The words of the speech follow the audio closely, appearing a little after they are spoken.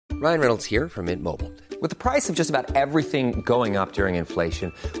Ryan Reynolds here from Mint Mobile. With the price of just about everything going up during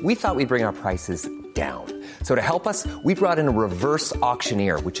inflation, we thought we'd bring our prices down. So to help us, we brought in a reverse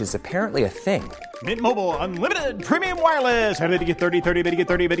auctioneer, which is apparently a thing. Mint Mobile Unlimited Premium Wireless. How to get 30, 30, bit to get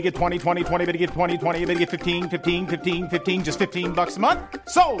 30, bit to get 20, 20, 20, bit to get 20, 20, bit to get 15, 15, 15, 15, just $15 a month?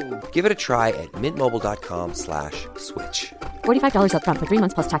 Sold! Give it a try at mintmobile.com/switch. $45 up front for 3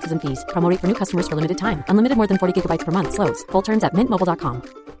 months plus taxes and fees. Promo rate for new customers for limited time. Unlimited more than 40 gigabytes per month. Slows full terms at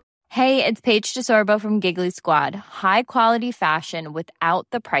mintmobile.com. Hey, it's Paige DeSorbo from Giggly Squad. High quality fashion without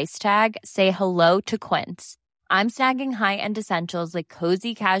the price tag. Say hello to Quince. I'm snagging high-end essentials like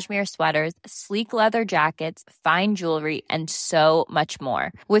cozy cashmere sweaters, sleek leather jackets, fine jewelry, and so much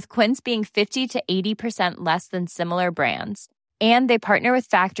more. With Quince being 50 to 80% less than similar brands. And they partner with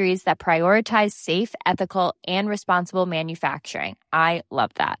factories that prioritize safe, ethical, and responsible manufacturing. I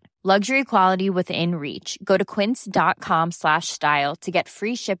love that. Luxury quality within reach. Go to quince.com/style to get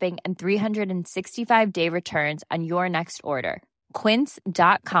free shipping and 365-day returns on your next order.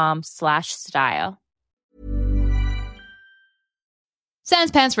 Quince.com/style. Sans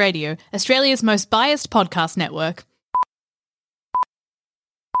Pants Radio, Australia's most biased podcast network.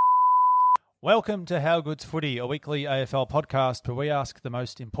 Welcome to How Good's Footy, a weekly AFL podcast where we ask the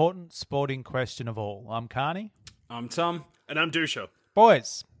most important sporting question of all. I'm Carney. I'm Tom. And I'm Dusha.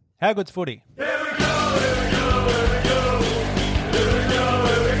 Boys, how good's footy? Here we go, here we go, here we go. Here we go,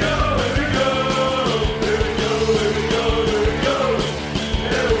 here we go, here we go. Here we go, here we go, here we go. Here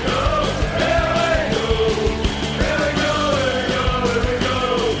we go, here we go. Here we go, here we go, here we go.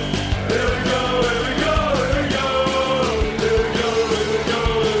 Here we go, here we go, here we go. Here we go, here we go,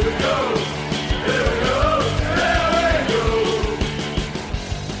 here we go. Here we go,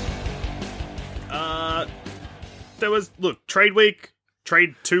 here we go. There was, look, trade week.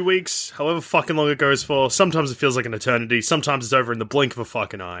 Trade 2 weeks, however fucking long it goes for. Sometimes it feels like an eternity. Sometimes it's over in the blink of a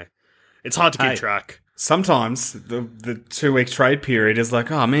fucking eye. It's hard to keep track. Sometimes the 2 week trade period is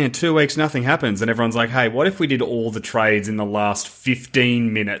like, oh man, 2 weeks, nothing happens. And everyone's like, hey, what if we did all the trades in the last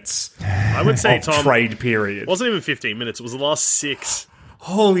 15 minutes I would say, of Tom, trade period? It wasn't even 15 minutes. It was the last 6.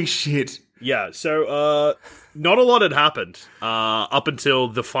 Holy shit. Yeah, so not a lot had happened up until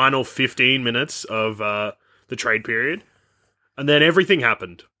the final 15 minutes of the trade period. And then everything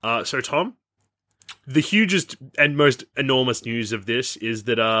happened. So, Tom, the hugest and most enormous news of this is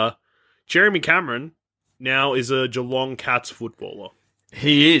that Jeremy Cameron now is a Geelong Cats footballer.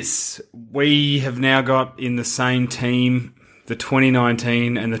 He is. We have now got in the same team the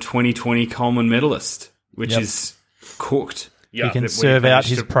 2019 and the 2020 Coleman medalist, which is cooked. Yeah, he can serve out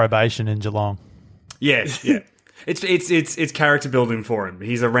his probation in Geelong. Yeah, yeah. It's character building for him.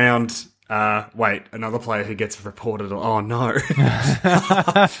 He's around... wait, another player who gets reported. Oh, no.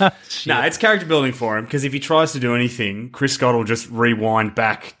 No, it's character building for him, because if he tries to do anything, Chris Scott will just rewind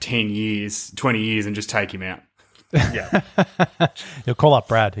back 10 years, 20 years, and just take him out. Yeah. He'll call up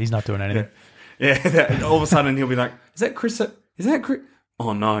Brad. He's not doing anything. Yeah, all of a sudden he'll be like, is that Chris?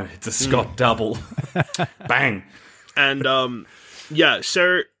 Oh, no, it's a Scott double. Bang. And,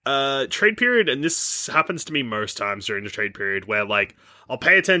 so trade period, and this happens to me most times during the trade period, where, like, I'll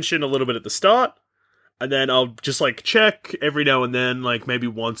pay attention a little bit at the start, and then I'll just, like, check every now and then, like, maybe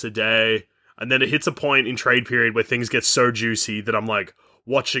once a day, and then it hits a point in trade period where things get so juicy that I'm, like,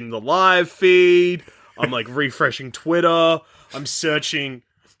 watching the live feed, I'm, like, refreshing Twitter, I'm searching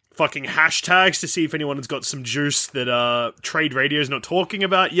fucking hashtags to see if anyone has got some juice that Trade Radio's not talking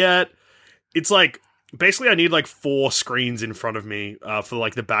about yet. It's, like, basically I need, like, 4 screens in front of me for,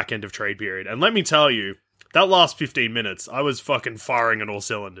 like, the back end of trade period, and let me tell you, that last 15 minutes, I was fucking firing on all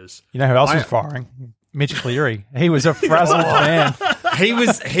cylinders. You know who else was firing? Mitch Cleary. He was a frazzled man. He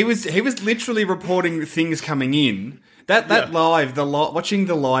was literally reporting things coming in. Watching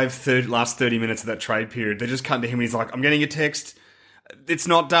the live last 30 minutes of that trade period, they just come to him and he's like, I'm getting a text. It's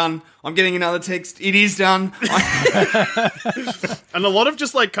not done. I'm getting another text. It is done. And a lot of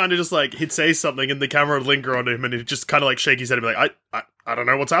just like he'd say something and the camera would linger on him and he'd just kind of like shake his head and be like, I don't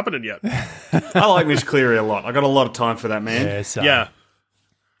know what's happening yet. I like Mitch Cleary a lot. I got a lot of time for that man. Yeah.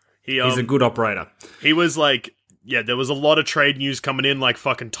 He's a good operator. He was like, yeah, there was a lot of trade news coming in like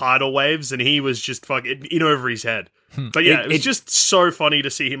fucking tidal waves and he was just fucking in over his head. But yeah, it was just so funny to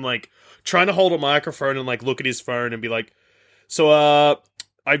see him like trying to hold a microphone and like look at his phone and be like, so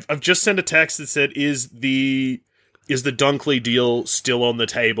I've just sent a text that said, is the Dunkley deal still on the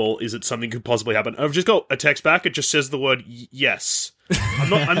table? Is it something could possibly happen? I've just got a text back. It just says the word yes. I'm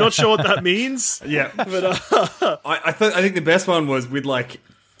not sure what that means. Yeah, but I think the best one was with like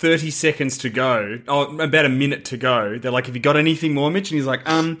 30 seconds to go, about a minute to go. They're like, "Have you got anything more, Mitch?" And he's like,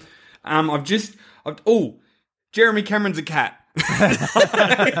 Jeremy Cameron's a cat.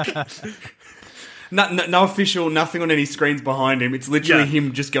 No official, nothing on any screens behind him. It's literally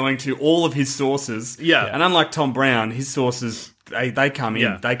him just going to all of his sources. Yeah. And unlike Tom Brown, his sources, they come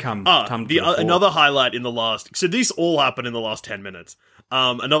in. They come to the fore. Another highlight in the last... So these all happened in the last 10 minutes.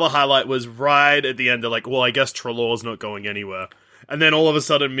 Another highlight was right at the end. They're like, well, I guess Treloar's not going anywhere. And then all of a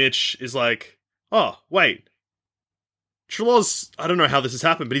sudden, Mitch is like, oh, wait. Treloar's... I don't know how this has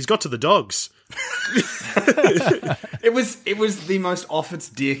happened, but he's got to the Dogs. It was the most off its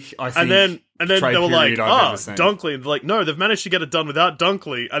dick, I think. And then they were like, Dunkley. Dunkley. And they're like, no, they've managed to get it done without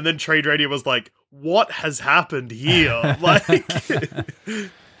Dunkley. And then Trade Radio was like, what has happened here? Like,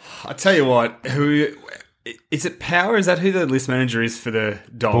 I tell you what, who is it? Power? Is that who the list manager is for the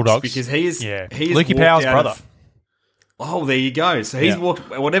Dogs? Bulldogs. Because he is Lukey Power's brother. Oh, there you go. So he's walked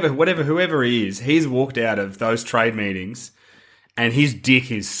whoever he is, he's walked out of those trade meetings, and his dick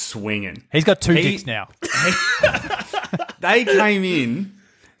is swinging. He's got two dicks now. They came in.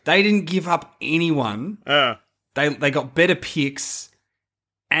 They didn't give up anyone. They got better picks,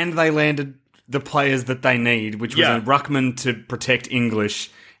 and they landed the players that they need, which was a ruckman to protect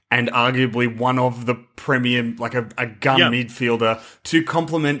English, and arguably one of the premier, like a gun midfielder to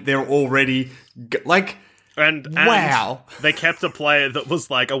complement their already And wow. They kept a player that was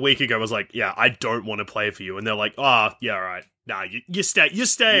like a week ago was like, yeah, I don't want to play for you, and they're like, yeah, all right. Nah, you're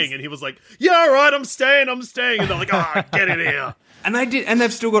staying, and he was like, yeah, all right, I'm staying, and they're like, get in here. And they did, and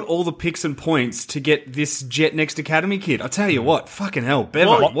they've still got all the picks and points to get this Jet Next Academy kid. I tell you what, fucking hell,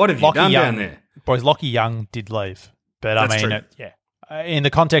 Bevo, what have you done down there? Boys, Lockie Young did leave, but That's I mean, in the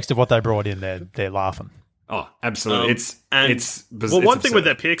context of what they brought in, they're laughing. Oh, absolutely. It's well, one thing with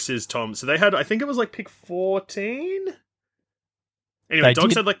their picks is, Tom, so they had, I think it was like pick 14? Anyway,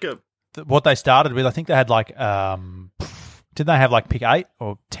 Dogs had like what they started with, I think they had like, did they have like pick 8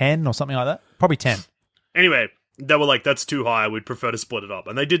 or 10 or something like that? Probably 10. Anyway, they were like, that's too high, we'd prefer to split it up.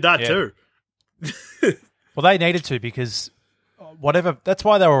 And they did that too. Well, they needed to because that's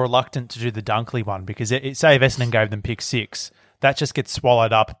why they were reluctant to do the Dunkley one, because say if Essendon gave them pick 6, that just gets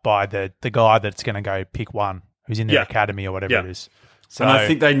swallowed up by the guy that's going to go pick 1, who's in their academy or whatever it is. So, and I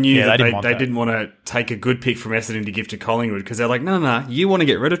think they knew that they that. didn't want to take a good pick from Essendon to give to Collingwood, because they're like, no, you want to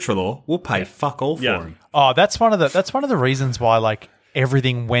get rid of Treloar, we'll pay fuck all for him. Oh, that's one of the reasons why like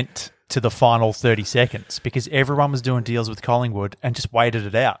everything went to the final 30 seconds, because everyone was doing deals with Collingwood and just waited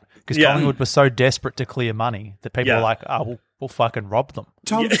it out, because Collingwood was so desperate to clear money that people were like, we'll fucking rob them.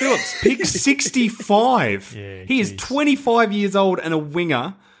 Tom Phillips, pick 65. He is 25 years old and a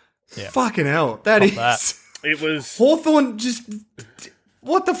winger. Fucking hell. That is... It was... Hawthorn just...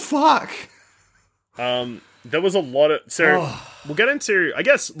 What the fuck? There was a lot of... So, we'll get into... I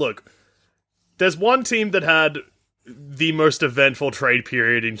guess, look, there's one team that had the most eventful trade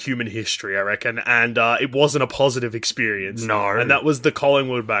period in human history, I reckon, and it wasn't a positive experience. No. And that was the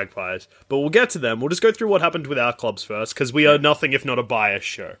Collingwood Magpies. But we'll get to them. We'll just go through what happened with our clubs first, because we are nothing if not a biased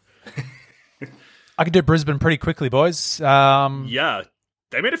show. I could do Brisbane pretty quickly, boys. Yeah.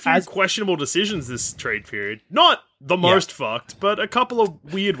 They made a few questionable decisions this trade period. Not the most fucked, but a couple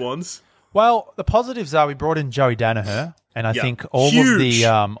of weird ones. Well, the positives are we brought in Joey Danaher, and I think all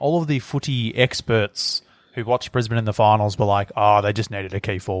of the footy experts who watched Brisbane in the finals were like, they just needed a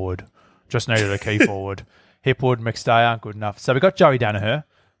key forward. Hipwood, McStay aren't good enough. So we got Joey Danaher,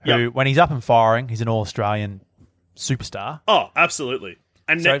 who, when he's up and firing, he's an All-Australian superstar. Oh, absolutely.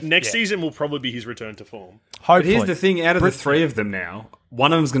 And next season will probably be his return to form. Hopefully. But here's the thing, out of the three of them now,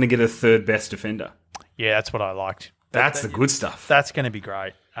 one of them's going to get a third best defender. Yeah, that's what I liked. That's the good stuff. That's going to be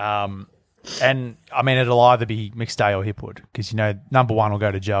great. And, I mean, it'll either be McStay or Hipwood, because, number one will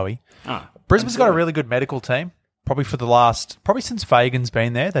go to Joey. Brisbane's got a really good medical team, probably since Fagan's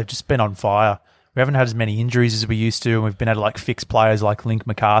been there. They've just been on fire. We haven't had as many injuries as we used to, and we've been able to fix players like Link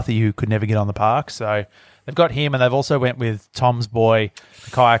McCarthy, who could never get on the park. So they've got him, and they've also went with Tom's boy,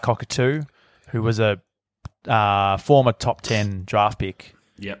 Kaya Cockatoo, who was a former top 10 draft pick.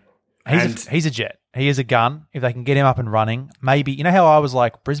 Yep. He's a jet. He is a gun. If they can get him up and running, maybe, how I was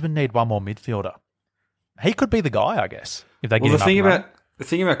like, Brisbane need one more midfielder. He could be the guy, I guess, if they get him up and running. The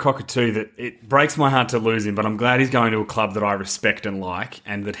thing about Cockatoo, that it breaks my heart to lose him, but I'm glad he's going to a club that I respect and like,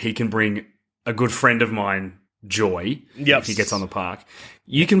 and that he can bring a good friend of mine joy if he gets on the park.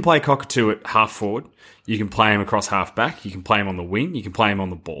 You can play Cockatoo at half forward. You can play him across half back. You can play him on the wing. You can play him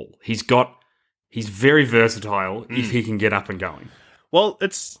on the ball. He's very versatile if he can get up and going. Well,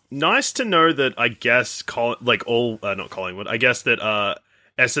 it's nice to know that I guess not Collingwood. I guess that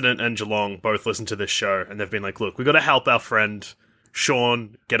Essendon and Geelong both listen to this show, and they've been like, "Look, we've got to help our friend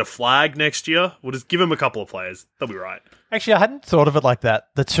Sean get a flag next year. We'll just give him a couple of players. They'll be right." Actually, I hadn't thought of it like that.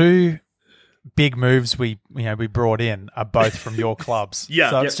 The two big moves we brought in are both from your clubs. Yeah.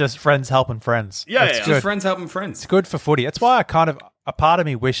 So it's just friends helping friends. Yeah, It's yeah. good. Just friends helping friends. It's good for footy. That's why a part of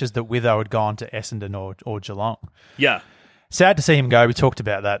me wishes that Witho had gone to Essendon or Geelong. Yeah. Sad to see him go. We talked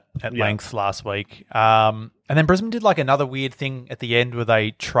about that at length last week. And then Brisbane did like another weird thing at the end where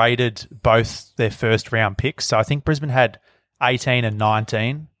they traded both their first round picks. So I think Brisbane had 18 and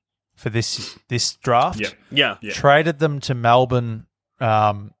 19 for this draft. Yeah. Traded them to Melbourne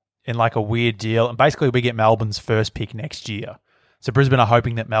in like a weird deal. And basically we get Melbourne's first pick next year. So Brisbane are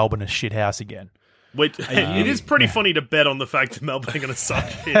hoping that Melbourne is shithouse again. Wait, it is pretty funny to bet on the fact that Melbourne are going to suck.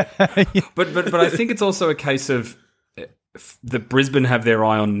 But I think it's also a case of that Brisbane have their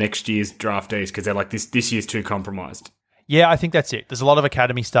eye on next year's draftees because they're like this year's too compromised. Yeah, I think that's it. There's a lot of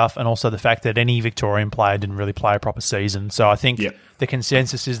academy stuff and also the fact that any Victorian player didn't really play a proper season. So I think the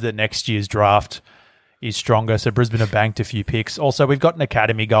consensus is that next year's draft is stronger. So Brisbane have banked a few picks. Also, we've got an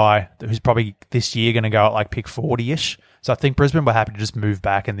academy guy who's probably this year going to go at like pick 40-ish. So I think Brisbane were happy to just move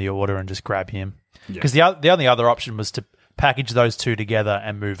back in the order and just grab him. Because the only other option was to package those two together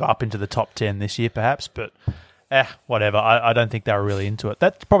and move up into the top 10 this year perhaps. But whatever. I don't think they were really into it.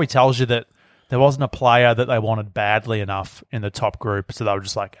 That probably tells you that there wasn't a player that they wanted badly enough in the top group. So they were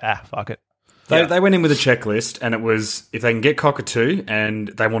just like, fuck it. They went in with a checklist, and it was if they can get Cockatoo, and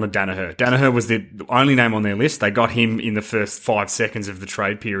they wanted Danaher. Danaher was the only name on their list. They got him in the first 5 seconds of the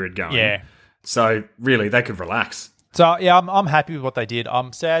trade period going. Yeah. So really, they could relax. So yeah, I'm happy with what they did.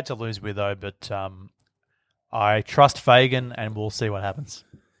 I'm sad to lose Witho, but I trust Fagan, and we'll see what happens.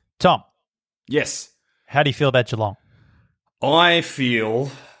 Tom. Yes. How do you feel about Geelong? I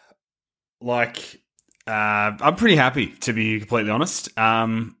feel like I'm pretty happy, to be completely honest.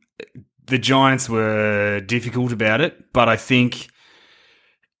 The Giants were difficult about it, but I think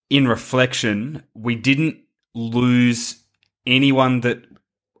in reflection, we didn't lose anyone that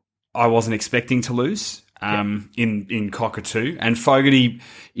I wasn't expecting to lose in Cockatoo. And Fogarty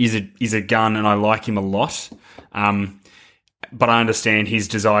is a gun, and I like him a lot. But I understand his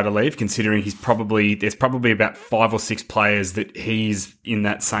desire to leave, considering there's probably about 5 or 6 players that he's in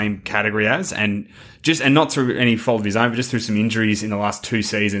that same category as, and not through any fault of his own, but just through some injuries in the last 2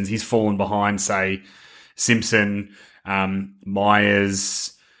 seasons, he's fallen behind, say, Simpson,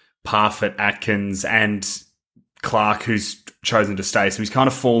 Myers, Parfitt, Atkins, and Clark, who's chosen to stay. So he's kind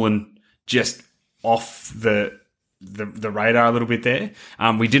of fallen just off the radar a little bit there.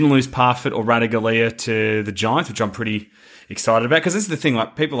 We didn't lose Parfitt or Ratugolea to the Giants, which I'm pretty excited about, because this is the thing,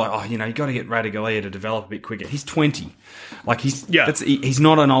 like people are like, you got to get Ratugolea to develop a bit quicker. He's 20. Like he's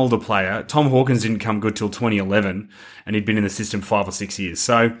not an older player. Tom Hawkins didn't come good till 2011, and he'd been in the system 5 or 6 years.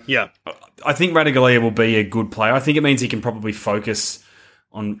 So I think Ratugolea will be a good player. I think it means he can probably focus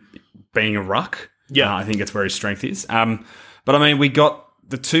on being a ruck. I think that's where his strength is. But I mean, we got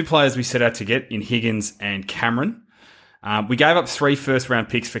the 2 players we set out to get in Higgins and Cameron. We gave up 3 first-round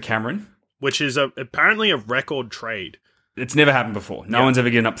picks for Cameron, which is apparently a record trade. It's never happened before. No one's ever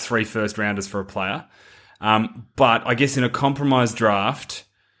given up 3 first-rounders for a player. But I guess in a compromised draft,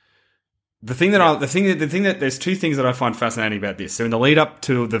 there's 2 things that I find fascinating about this. So in the lead up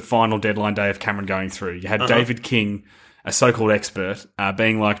to the final deadline day of Cameron going through, you had David King, a so-called expert,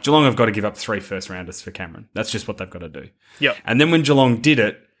 being like, Geelong have got to give up 3 first-rounders for Cameron. That's just what they've got to do. Yep. And then when Geelong did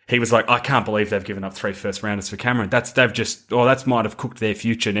it, he was like, I can't believe they've given up 3 first-rounders for Cameron. That might have cooked their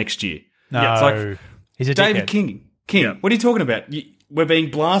future next year. No, it's like, he's a David dickhead. King, what are you talking about? We're being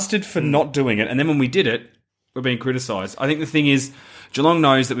blasted for not doing it, and then when we did it, we're being criticised. I think the thing is, Geelong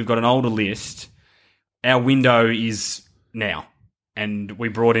knows that we've got an older list. Our window is now, and we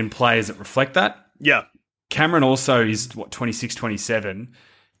brought in players that reflect that. Yeah. Cameron also is, 26, 27.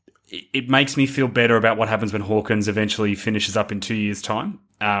 It makes me feel better about what happens when Hawkins eventually finishes up in 2 years' time,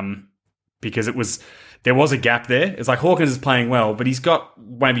 because there was a gap there. It's like Hawkins is playing well, but he's got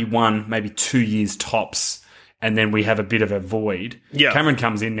maybe 1, maybe 2 years tops, and then we have a bit of a void. Yeah. Cameron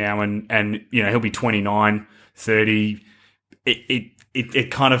comes in now and he'll be 29, 30. It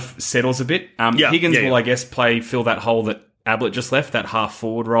kind of settles a bit. Higgins will, I guess, fill that hole that Ablett just left, that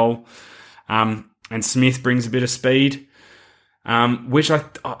half-forward role. And Smith brings a bit of speed, which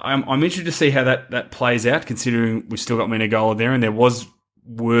I'm interested to see how that plays out, considering we've still got Menegola there, and there was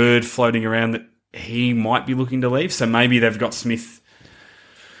word floating around that he might be looking to leave. So maybe they've got Smith.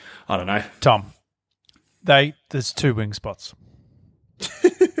 I don't know. Tom, there's 2 wing spots.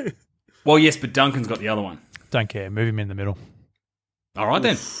 Well, yes, but Duncan's got the other one. Don't care. Move him in the middle. All right,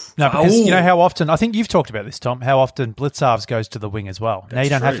 then. No, because you know how often, I think you've talked about this, Tom, how often Blitzarves goes to the wing as well. Now you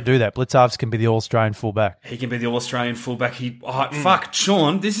don't have to do that. Blitzarves can be the All-Australian fullback. He can be the All-Australian fullback. Fuck,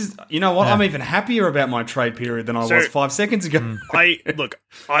 Sean, this is... You know what? Yeah. I'm even happier about my trade period than I was 5 seconds ago.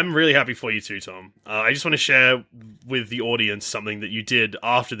 I'm really happy for you too, Tom. I just want to share with the audience something that you did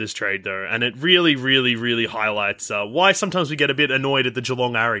after this trade, though, and it really, really, really highlights why sometimes we get a bit annoyed at the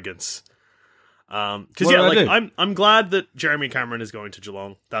Geelong arrogance. Because I'm glad that Jeremy Cameron is going to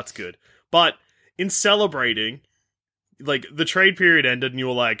Geelong. That's good. But in celebrating, like the trade period ended, and you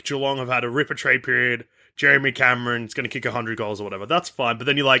were like, Geelong have had a ripper trade period. Jeremy Cameron's going to kick 100 goals or whatever. That's fine. But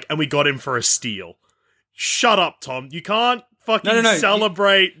then you're like, and we got him for a steal. Shut up, Tom. You can't fucking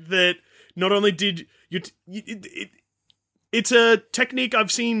celebrate that. Not only did you, it's a technique I've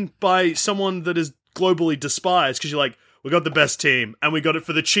seen by someone that is globally despised. Because you're like, we got the best team, and we got it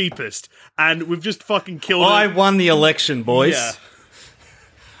for the cheapest, and we've just fucking killed it. I won the election, boys. Yeah.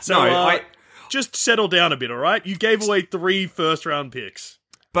 So, just settle down a bit, all right? You gave away 3 first-round picks.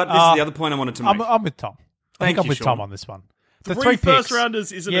 But this is the other point I wanted to make. I'm with Tom. I think I'm with Tom on this one. The 3 picks,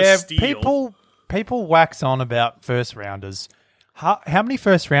 first-rounders isn't a steal. People wax on about first-rounders. How many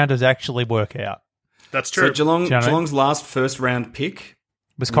first-rounders actually work out? That's true. So Geelong's last first-round pick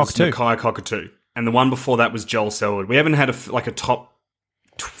was Cockatoo. Mackay Cockatoo. And the one before that was Joel Selwood. We haven't had a top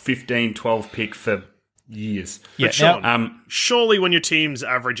 15, 12 pick for years. Yeah, Sean, surely when your team's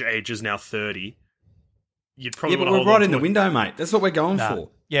average age is now 30, you'd probably want to hold on to it. We're right in the window, mate. That's what we're going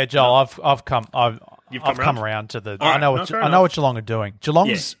for. Yeah, Joel, I've come around to the. I know what Geelong are doing.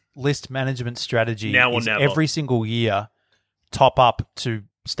 Geelong's list management strategy now or is never. Every single year top up to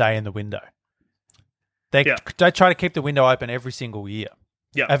stay in the window. They try to keep the window open every single year.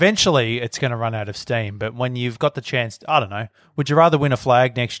 Yeah. Eventually, it's going to run out of steam. But when you've got the chance, I don't know, would you rather win a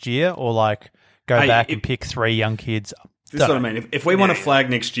flag next year or like go back and pick 3 young kids? This is what I mean. If we won a flag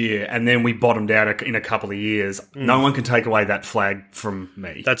next year and then we bottomed out in a couple of years, no one can take away that flag from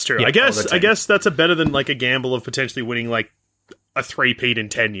me. That's true. Yeah. I guess that's a better than like a gamble of potentially winning like a 3-peat in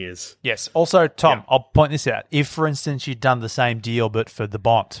 10 years. Yes. Also, Tom, I'll point this out. If, for instance, you'd done the same deal but for the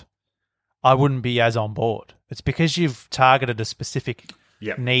Bont, I wouldn't be as on board. It's because you've targeted a specific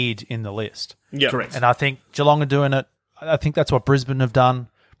need in the list. Yeah, correct. And I think Geelong are doing it. I think that's what Brisbane have done.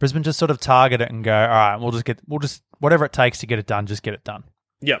 Brisbane just sort of target it and go, all right, we'll just whatever it takes to get it done, just get it done.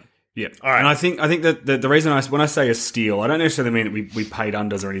 Yeah. Yeah. All right. And I think that the reason when I say a steal, I don't necessarily mean that we paid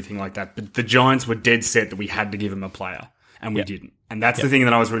unders or anything like that, but the Giants were dead set that we had to give them a player, and we didn't. And that's the thing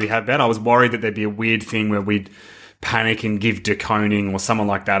that I was really happy about. I was worried that there'd be a weird thing where we'd panic and give De Koning or someone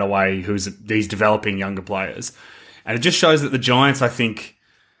like that away who's these developing younger players. And it just shows that the Giants, I think,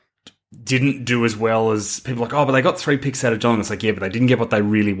 didn't do as well as people are like, oh, but they got 3 picks out of Geelong. It's like, yeah, but they didn't get what they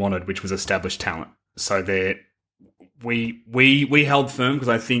really wanted, which was established talent. So we held firm because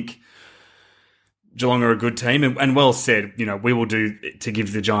I think Geelong are a good team. And well said, we will do to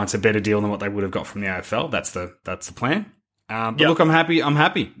give the Giants a better deal than what they would have got from the AFL. That's the plan. But look, I'm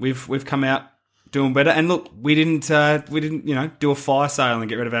happy. We've come out doing better. And look, we didn't do a fire sale and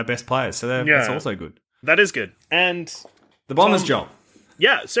get rid of our best players. So that's also good. That is good. And the Bombers, Joel.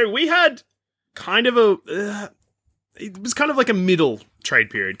 Yeah, so we had kind of it was kind of like a middle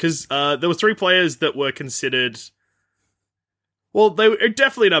trade period because there were 3 players that were considered. Well, they were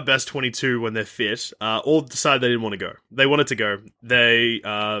definitely in our best 22 when they're fit. All decided they didn't want to go. They wanted to go. They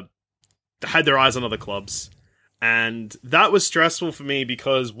had their eyes on other clubs, and that was stressful for me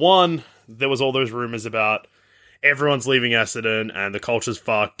because 1, there was all those rumors about everyone's leaving Essendon and the culture's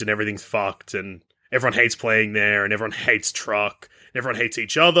fucked and everything's fucked and everyone hates playing there and everyone hates Truck. Everyone hates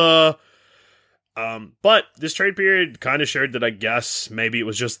each other. But this trade period kind of showed that I guess maybe it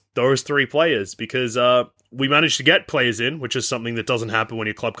was just those 3 players because we managed to get players in, which is something that doesn't happen when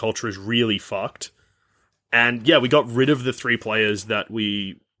your club culture is really fucked. And yeah, we got rid of the 3 players that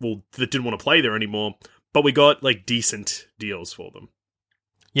that didn't want to play there anymore, but we got like decent deals for them.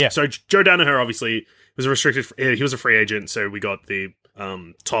 Yeah. So Joe Danaher obviously was he was a free agent, so we got the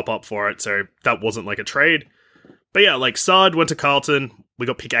top up for it. So that wasn't like a trade. But yeah, like Saad went to Carlton. We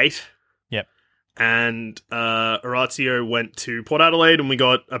got pick 8. Yep. And Orazio went to Port Adelaide, and we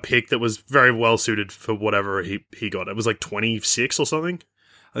got a pick that was very well suited for whatever he got. It was like 26 or something.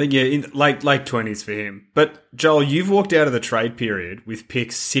 I think, in late 20s for him. But Joel, you've walked out of the trade period with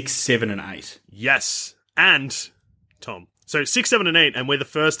picks 6, 7, and 8. Yes. And, Tom. So 6, 7, and 8, and we're the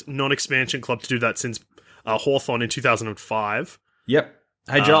first non-expansion club to do that since Hawthorn in 2005. Yep.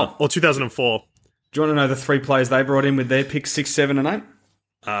 Hey, Joel. Or 2004. Do you want to know the 3 players they brought in with their picks 6, 7, and 8?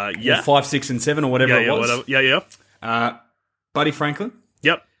 Yeah. Or 5, 6, and 7, or whatever it was. Whatever. Yeah. Buddy Franklin.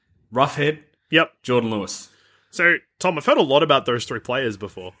 Yep. Roughhead. Yep. Jordan Lewis. So Tom, I've heard a lot about those 3 players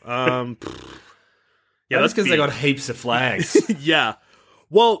before. Yeah, that's because they big. got heaps of flags. Yeah.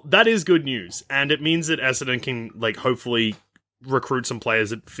 Well, that is good news, and it means that Essendon can, like, hopefully recruit some players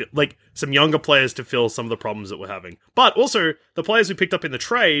that like some younger players to fill some of the problems that we're having. But also, the players we picked up in the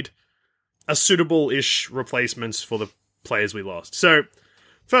trade are suitable-ish replacements for the players we lost. So,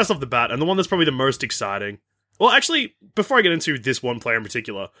 first off the bat, and the one that's probably the most exciting. Well, actually, before I get into this one player in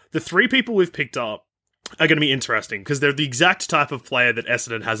particular, the 3 people we've picked up are going to be interesting because they're the exact type of player that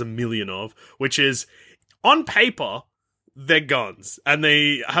Essendon has a million of, which is, on paper, they're guns, and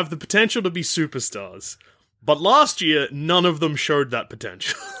they have the potential to be superstars. But last year, none of them showed that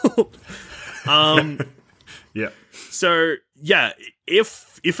potential. Yeah. So, yeah,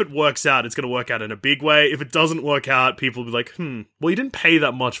 if it works out, it's going to work out in a big way. If it doesn't work out, people will be like, well, you didn't pay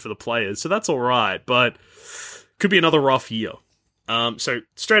that much for the players, so that's all right, but could be another rough year. So,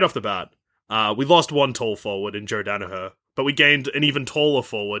 straight off the bat, we lost one tall forward in Joe Danaher, but we gained an even taller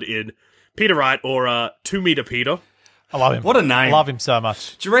forward in Peter Wright, or 2-meter Peter. I love him. What a name. I love him so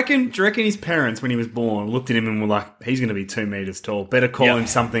much. Do you reckon his parents, when he was born, looked at him and were like, he's going to be 2 meters tall. Better call him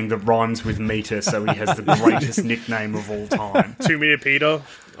something that rhymes with meter so he has the greatest nickname of all time. 2-meter Peter.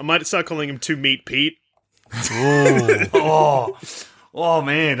 I might start calling him 2-meat Pete. Oh,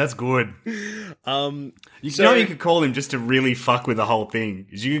 man, that's good. You know you could call him just to really fuck with the whole thing.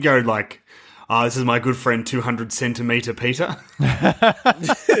 Is you could go like, this is my good friend 200 centimeter Peter.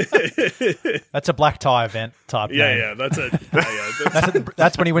 That's a black tie event type name. Yeah, that's it.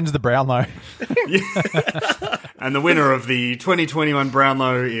 That's when he wins the Brownlow. And the winner of the 2021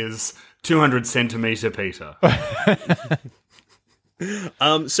 Brownlow is 200 centimeter Peter.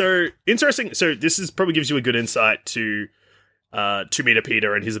 So interesting. So this is probably gives you a good insight to 2-meter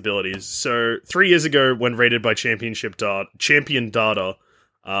Peter and his abilities. So 3 years ago, when rated by Champion Data,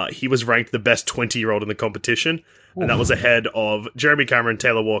 he was ranked the best 20-year-old in the competition, and that was ahead of Jeremy Cameron,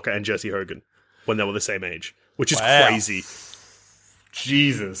 Taylor Walker, and Jesse Hogan when they were the same age, which is crazy.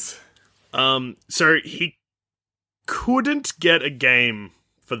 Jesus. So he couldn't get a game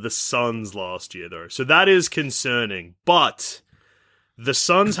for the Suns last year, though, so that is concerning. But the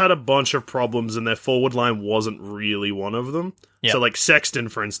Suns had a bunch of problems, and their forward line wasn't really one of them. Yep. So, like, Sexton,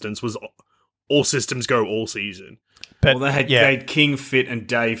 for instance, was all systems go all season. But, Well, they had King fit and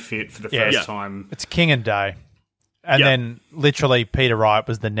Day fit for the first time. It's King and Day. And then literally Peter Wright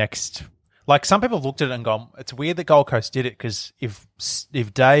was the next. Like, some people looked at it and gone, it's weird that Gold Coast did it because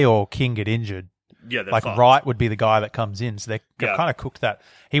if Day or King get injured, Yeah, they're like fucked. Wright would be the guy that comes in. So they kind of cooked that.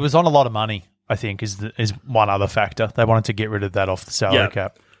 He was on a lot of money, I think, is one other factor. They wanted to get rid of that off the salary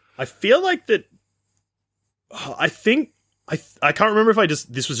cap. I feel like that. I think I can't remember if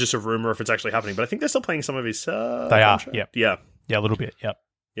this was just a rumor or if it's actually happening, but I think they're still playing some of his. They are. Yep. Yeah. Yeah, a little bit. Yep.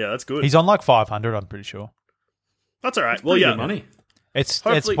 Yeah, that's good. He's on like 500, I'm pretty sure. That's all right. Well, Pretty yeah, good money. It's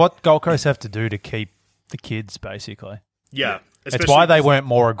Hopefully- what Gold Coast have to do to keep the kids, basically. yeah. It's why they weren't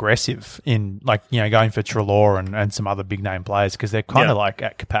more aggressive in, like, going for Treloar and some other big name players, because they're kind of like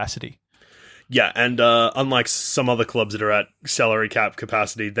at capacity. Yeah, and unlike some other clubs that are at salary cap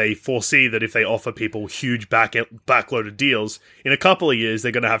capacity, they foresee that if they offer people huge backloaded deals, in a couple of years,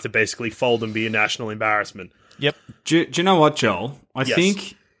 they're going to have to basically fold and be a national embarrassment. Yep. Do you know what, Joel? I Yes.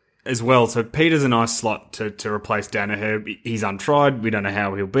 think as well, so Peter's a nice slot to replace Danaher. He's untried. We don't know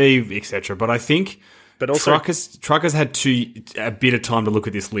how he'll be, etc. But I think also- Trucker's had a bit of time to look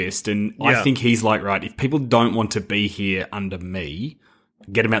at this list, and I Yeah. think he's like, right, if people don't want to be here under me,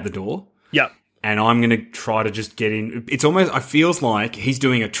 get him out the door. Yeah. And I'm going to try to just get in. It's almost, it feels like he's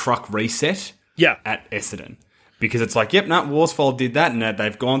doing a truck reset Yeah. at Essendon. Because it's like, yep, Worsfold did that, and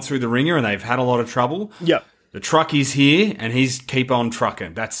they've gone through the ringer and they've had a lot of trouble. Yeah. The truck is here, and he's keep on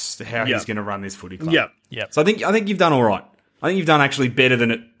trucking. That's how he's going to run this footy club. Yeah. Yeah. So I think you've done all right. I think you've done actually better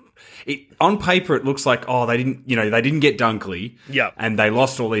than it. On paper, it looks like they didn't get Dunkley. Yeah. And they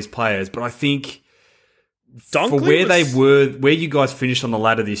lost all these players, but I think Dunkley for where they was- were, where you guys finished on the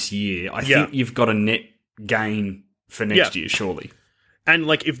ladder this year, I Yeah. think you've got a net gain for next year, surely. And,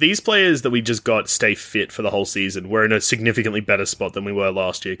 like, if these players that we just got stay fit for the whole season, we're in a significantly better spot than we were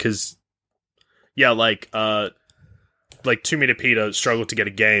last year. Because, yeah, like 2-meter Peter struggled to get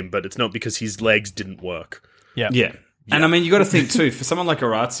a game, but it's not because his legs didn't work. Yeah. Yeah. And I mean, you got to think too, for someone like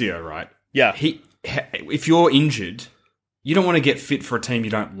Orazio, right? Yeah. If you're injured, you don't want to get fit for a team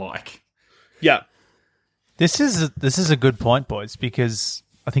you don't like. Yeah. This is a good point, boys, because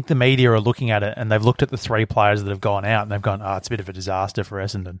I think the media are looking at it and they've looked at the 3 players that have gone out and they've gone, it's a bit of a disaster for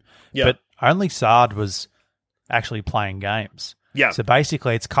Essendon. Yeah. But only Sard was actually playing games. Yeah. So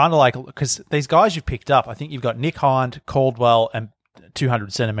basically, it's kind of like, because these guys you've picked up, I think you've got Nick Hind, Caldwell, and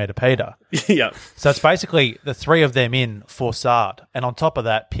 200 centimetre Peter. Yeah. So it's basically the three of them in for Sard, and on top of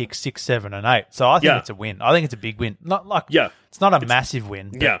that, pick 6, 7, and 8. So I think it's a win. I think it's a big win. Not like it's not a massive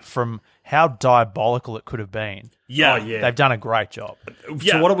win, but from how diabolical it could have been. Yeah, they've done a great job.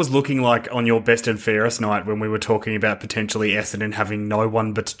 So what it was looking like on your best and fairest night when we were talking about potentially Essendon having no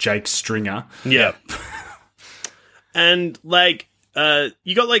one but Jake Stringer. Yeah. And like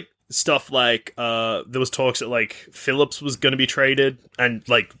you got like stuff like there was talks that like Phillips was going to be traded, and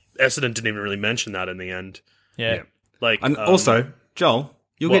like Essendon didn't even really mention that in the end. Yeah. Like And also, Joel,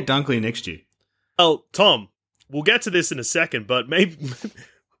 you'll get Dunkley next year. Oh, Tom, we'll get to this in a second, but maybe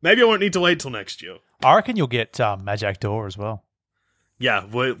I won't need to wait till next year. I reckon you'll get Majak Dor as well. Yeah,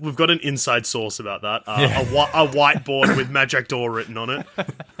 we've got an inside source about that. A whiteboard with Majak Dor written on it.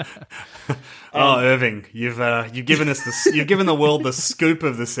 Irving, you've given us you've given the world the scoop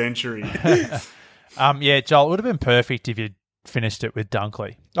of the century. Yeah, Joel, it would have been perfect if you finished it with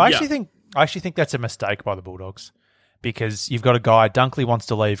Dunkley. I actually think that's a mistake by the Bulldogs, because you've got a guy, Dunkley wants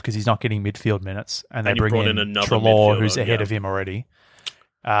to leave because he's not getting midfield minutes, and they bring in another Treloar, who's midfielder, ahead of him already.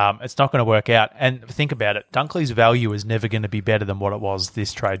 It's not going to work out. And think about it, Dunkley's value is never going to be better than what it was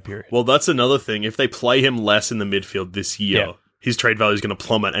this trade period. Well, that's another thing. If they play him less in the midfield this year, his trade value is going to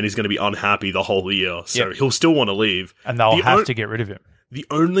plummet, and he's going to be unhappy the whole year. So he'll still want to leave. And they'll have to get rid of him. The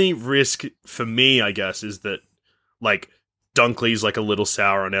only risk for me, I guess, is that like Dunkley's like a little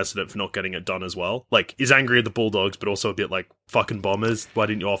sour on Essendon for not getting it done as well. Like, he's angry at the Bulldogs, but also a bit like, fucking Bombers, why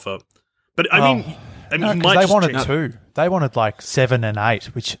didn't you offer? But I mean, he might they just wanted change- 2. They wanted like 7 and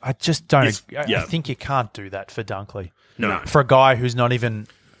 8, which I just don't. Yeah. I think you can't do that for Dunkley. No. For a guy who's not even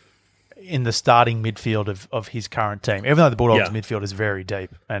in the starting midfield of his current team, even though the Bulldogs midfield is very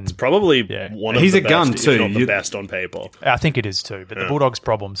deep. And Probably one of He's the a gun best, too. if not the best on paper. I think it is too, but the Bulldogs'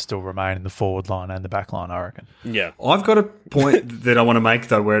 problems still remain in the forward line and the back line, I reckon. Yeah. I've got a point that I want to make,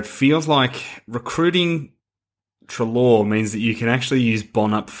 though, where it feels like recruiting Treloar means that you can actually use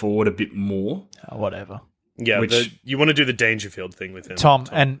Bon up forward a bit more. Whatever. Yeah, you want to do the Dangerfield thing with him. Tom,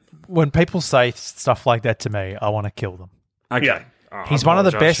 and when people say stuff like that to me, I want to kill them. Okay. Yeah. He's one of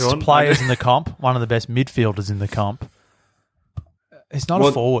the best players in the comp, one of the best midfielders in the comp. He's not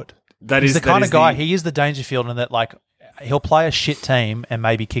a forward. He's the kind of guy, he is the Dangerfield in that, like, he'll play a shit team and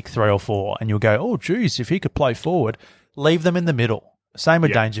maybe kick 3 or 4, and you'll go, oh, geez, if he could play forward, leave them in the middle. Same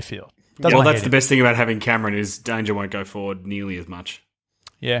with Dangerfield. Well, that's the best thing about having Cameron is Danger won't go forward nearly as much.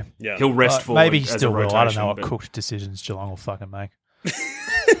 Yeah. He'll rest forward. Maybe he as still a will. rotation, I don't know what but cooked decisions Geelong will fucking make.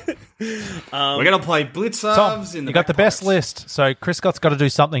 we're going to play Blitzarves Tom, in the you got the back best pockets. list, so Chris Scott's got to do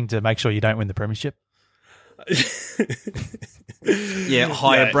something to make sure you don't win the premiership.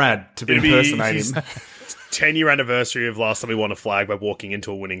 Hire Brad to impersonate him. 10-year anniversary of last time he won a flag by walking into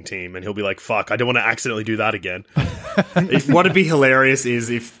a winning team, and he'll be like, fuck, I don't want to accidentally do that again. What'd be hilarious is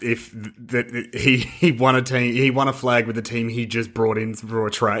if he won a flag with the team he just brought in through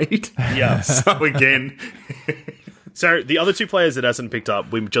a trade. Yeah. So again, So the other 2 players that Essendon picked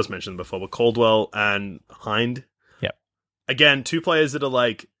up, we just mentioned them before, were Caldwell and Hind. Yep. Again, 2 players that are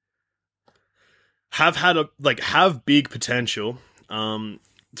like have big potential.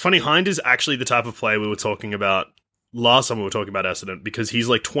 It's funny, Hind is actually the type of player we were talking about last time we were talking about Essendon, because he's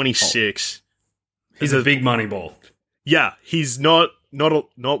like 26. he's a big money ball. Yeah, he's not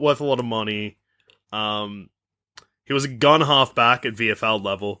worth a lot of money. He was a gun half back at VFL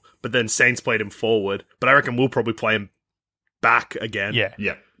level, but then Saints played him forward. But I reckon we'll probably play him back again.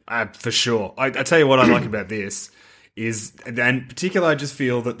 Yeah, for sure. I tell you what I like about this is, and in particular, I just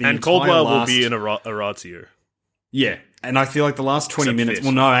feel that and Caldwell will be in a Ratio. Yeah, and I feel like the last 20 Except minutes... Fish.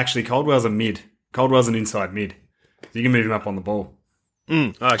 Well, no, actually, Caldwell's a mid. Caldwell's an inside mid. So you can move him up on the ball.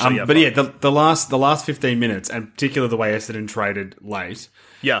 Actually, yeah. But yeah, the last 15 minutes, and particularly the way Essendon traded late,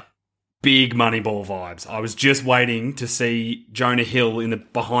 Yeah. big money ball vibes. I was just waiting to see Jonah Hill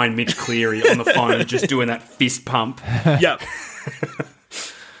behind Mitch Cleary on the phone, just doing that fist pump. Yeah.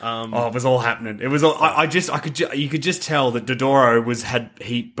 It was all happening. It was all. You could just tell that Dodoro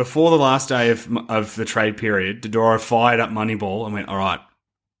before the last day of the trade period. Dodoro fired up Moneyball and went, "All right,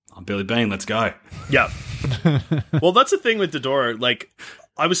 I'm Billy Bean. Let's go." Yeah. Well, that's the thing with Dodoro. Like,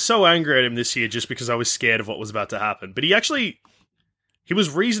 I was so angry at him this year just because I was scared of what was about to happen. But he was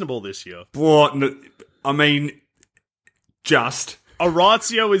reasonable this year. What? I mean, just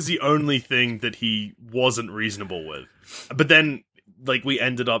Orazio is the only thing that he wasn't reasonable with. But then, like, we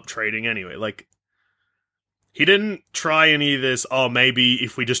ended up trading anyway. Like, he didn't try any of this, maybe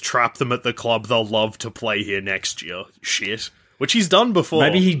if we just trap them at the club, they'll love to play here next year. Shit. Which he's done before.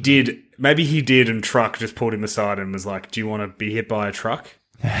 Maybe he did, and Truck just pulled him aside and was like, "Do you want to be hit by a truck?"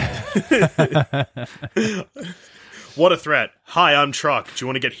 What a threat. Hi, I'm Truck. Do you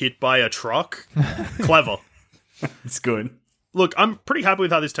want to get hit by a truck? Clever. It's good. Look, I'm pretty happy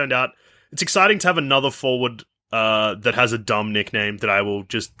with how this turned out. It's exciting to have another forward that has a dumb nickname that I will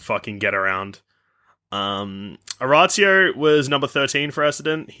just fucking get around. Orazio was number 13 for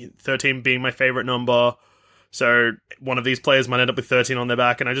Essendon, 13 being my favourite number. So one of these players might end up with 13 on their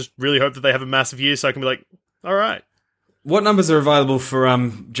back, and I just really hope that they have a massive year so I can be like, all right. What numbers are available for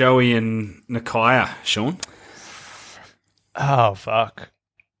Joey and Nakaya, Sean? Oh, fuck.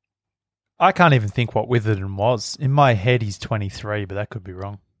 I can't even think what Witherden was. In my head, he's 23, but that could be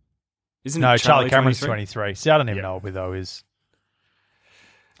wrong. Isn't No, it Charlie Cameron's 23. See, I don't even know what Witho is.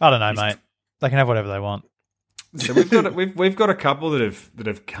 I don't know, mate. They can have whatever they want. So we've got a couple that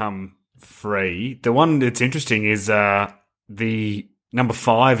have come free. The one that's interesting is the number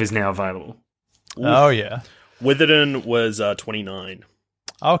 5 is now available. Oh, yeah. Witherden was 29.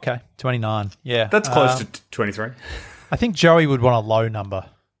 Okay, 29. Yeah. That's close to 23. I think Joey would want a low number.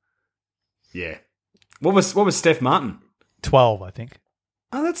 Yeah. What was Steph Martin? 12, I think.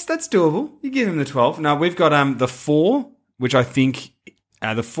 Oh, that's doable. You give him the 12. Now we've got the 4, which I think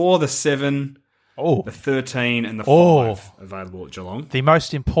the 4, the 7, the 13, and the 5 available at Geelong. The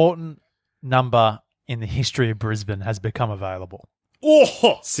most important number in the history of Brisbane has become available.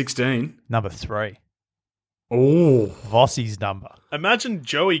 Oh, 16. Number 3. Oh, Vossi's number. Imagine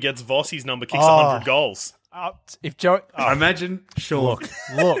Joey gets Vossi's number, kicks 100 goals. If Joey, imagine Sean.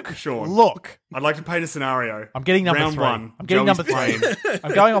 Look, Sean. Look. I'd like to paint a scenario. I'm getting number Round 3. one, I'm getting Joey's number 3.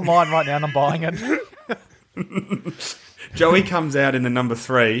 I'm going online right now and I'm buying it. Joey comes out in the number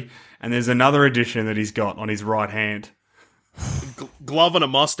 3, and there's another edition that he's got on his right hand. Glove and a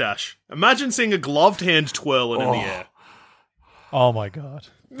mustache. Imagine seeing a gloved hand twirling in the air. Oh my God.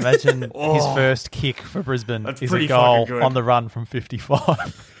 Imagine his first kick for Brisbane That's is pretty a goal fucking good. on the run from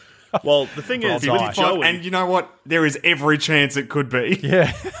 55. Well, the thing is, die. with Joey... And you know what? There is every chance it could be.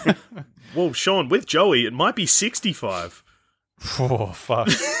 Yeah. Well, Sean, with Joey, it might be 65. Oh, fuck.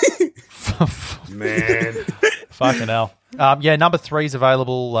 Man. Fucking hell. Yeah, number 3's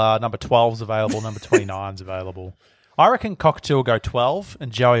available. Number 12's available. Number 29's available. I reckon Cockatoo will go 12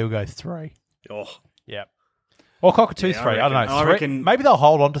 and Joey will go 3. Oh, Yeah. Or Cockatoo 3. I don't know. I 3? reckon- Maybe they'll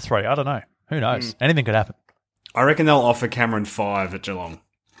hold on to 3. I don't know. Who knows? Anything could happen. I reckon they'll offer Cameron 5 at Geelong.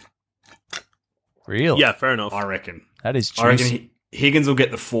 Really? yeah, fair enough. I reckon. That is I reckon juicy. Higgins will get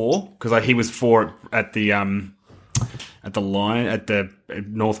the 4 because he was 4 at the line at the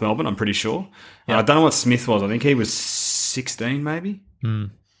North Melbourne. I'm pretty sure. I don't know what Smith was. I think he was 16, maybe.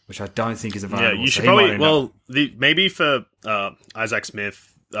 Which I don't think is available. Yeah, you should so he might probably... end up- maybe for Isaac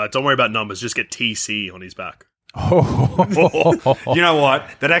Smith, don't worry about numbers, just get TC on his back. You know what?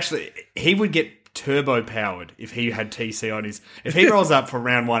 That actually, he would get turbo powered if he had TC on his. If he rolls up for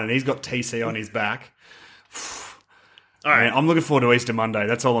round 1 and he's got TC on his back. All right. Man, I'm looking forward to Easter Monday.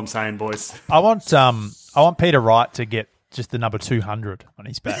 That's all I'm saying, boys. I want Peter Wright to get just the number 200 on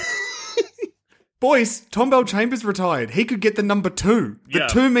his back. Boys, Tom Bell Chambers retired. He could get the number 2. The Yeah.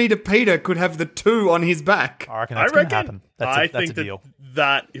 2 meter Peter could have the 2 on his back. I reckon that's going to happen. That's think a deal.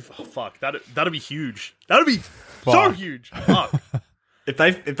 that'd be huge. That'd be so huge. Fuck. If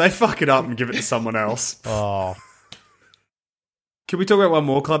they fuck it up and give it to someone else. Oh, Can we talk about one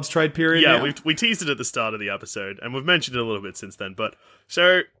more club's trade period? Yeah, now? we teased it at the start of the episode, and we've mentioned it a little bit since then. But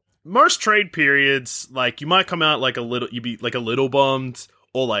so most trade periods, like you might come out like you'd be like a little bummed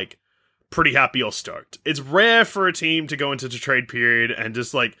or like pretty happy or stoked. It's rare for a team to go into the trade period and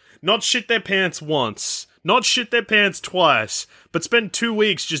just like not shit their pants once, not shit their pants twice, but spend 2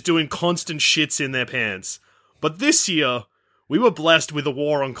 weeks just doing constant shits in their pants. But this year, we were blessed with a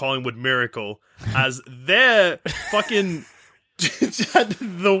War on Collingwood miracle as their fucking had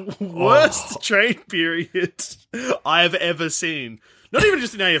the worst trade period I have ever seen. Not even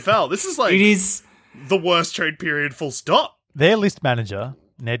just in AFL. This is like It is. the worst trade period, full stop. their list manager,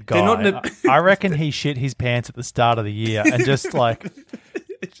 Ned They're not Guy, I reckon he shit his pants at the start of the year and just like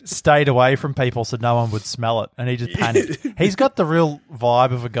stayed away from people so no one would smell it, and he just panicked. He's got the real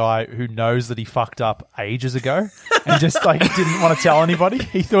vibe of a guy who knows that he fucked up ages ago and just like didn't want to tell anybody.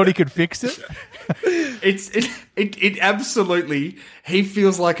 He thought he could fix it. It absolutely. He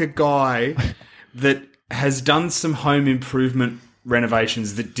feels like a guy that has done some home improvement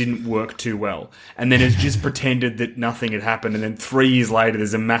renovations that didn't work too well, and then has just pretended that nothing had happened. And then 3 years later,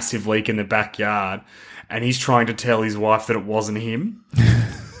 there's a massive leak in the backyard, and he's trying to tell his wife that it wasn't him.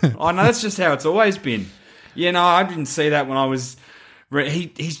 Oh no, that's just how it's always been. Yeah, no, I didn't see that when I was.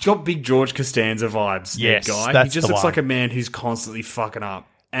 He's got big George Costanza vibes. Yes, that guy. that's He just the looks one. like a man who's constantly fucking up.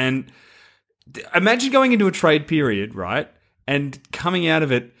 And imagine going into a trade period, right, and coming out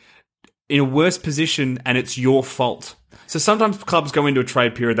of it. in a worse position and it's your fault. So sometimes clubs go into a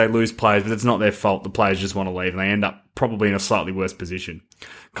trade period, they lose players, but it's not their fault. The players just want to leave and they end up probably in a slightly worse position.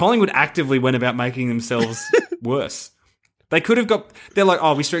 Collingwood actively went about making themselves worse. They could have got... They're like,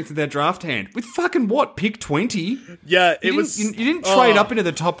 oh, we strengthened their draft hand. With fucking what? Pick 20? Yeah, You didn't trade up into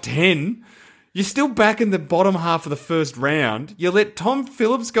the top 10. You're still back in the bottom half of the first round. You let Tom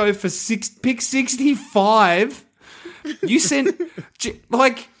Phillips go for pick 65. You sent...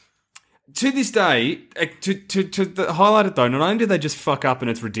 Like... To this day, to highlight it though, not only do they just fuck up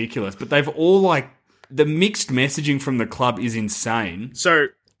and it's ridiculous, but they've all like the mixed messaging from the club is insane. So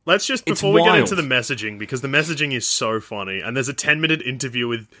let's just, It's before we get wild. into the messaging, because the messaging is so funny, and there's a 10-minute interview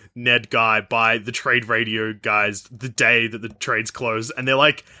with Ned Guy by the trade radio guys the day that the trades close, and they're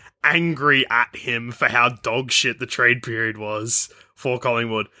like angry at him for how dog shit the trade period was for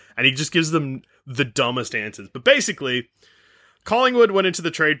Collingwood, and he just gives them the dumbest answers. But basically, Collingwood went into the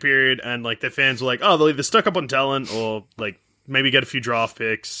trade period and like their fans were like, oh, they'll either stock up on talent or like maybe get a few draft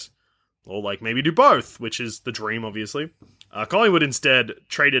picks or like maybe do both, which is the dream, obviously. Collingwood instead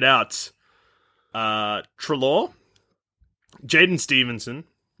traded out Treloar, Jaden Stevenson,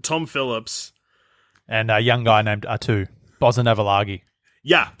 Tom Phillips, And a young guy named Atu, Boston Avalagi.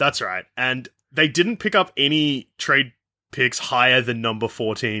 Yeah, that's right. And they didn't pick up any trade picks higher than number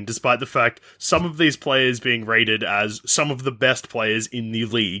 14, despite the fact some of these players being rated as some of the best players in the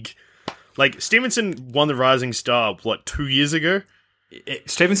league. Like, Stevenson won the Rising Star, 2 years ago?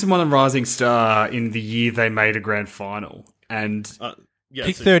 Stevenson won the Rising Star in the year they made a grand final. And Yeah,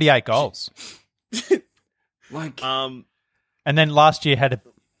 Kicked 38 goals. like, And then last year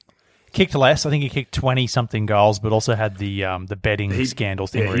kicked less. I think he kicked 20-something goals, but also had the betting scandal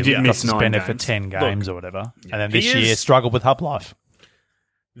thing where he he did got miss 9 suspended for games. 10 games or whatever. And then He this year is- struggled with hub life.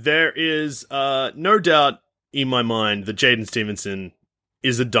 There is no doubt in my mind that Jaden Stevenson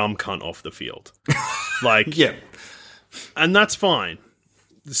is a dumb cunt off the field. Like, yeah. and that's fine.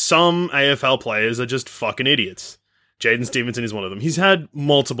 Some AFL players are just fucking idiots. Jaden Stevenson is one of them. He's had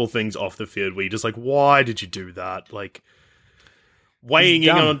multiple things off the field where you're just like, why did you do that? Like, weighing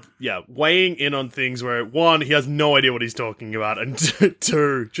in on things where, one, he has no idea what he's talking about, and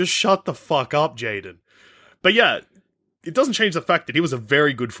two, just shut the fuck up, Jaden. But yeah, it doesn't change the fact that he was a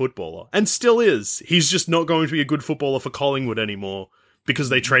very good footballer, and still is. He's just not going to be a good footballer for Collingwood anymore because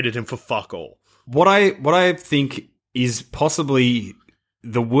they traded him for fuck all. What I think is possibly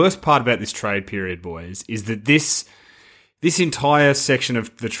the worst part about this trade period, boys, is that this entire section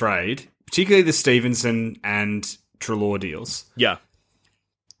of the trade, particularly the Stevenson and Treloar deals, Yeah.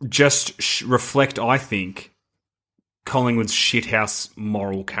 just reflect, I think, Collingwood's shithouse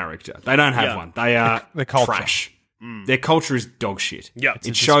moral character. They don't have Yeah. one. They are The culture. trash. Their culture is dog shit. Yeah.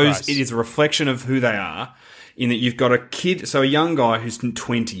 It a shows, disgrace. it is a reflection of who they are, in that you've got a kid, so a young guy who's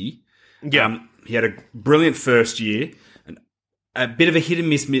 20. Yeah. He had a brilliant first year, a bit of a hit and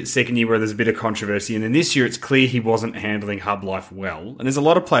miss second year where there's a bit of controversy, and then this year it's clear he wasn't handling hub life well. And there's a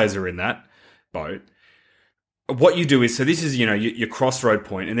lot of players who are in that boat. What you do is, so this is, your crossroad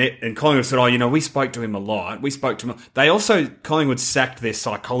point, and Collingwood said, we spoke to him a lot. They also, Collingwood sacked their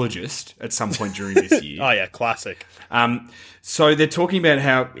psychologist at some point during this year. Oh, yeah, classic. So they're talking about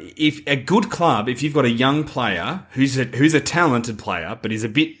how if a good club, if you've got a young player who's a talented player, but is a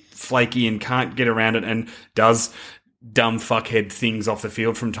bit flaky and can't get around it and does dumb fuckhead things off the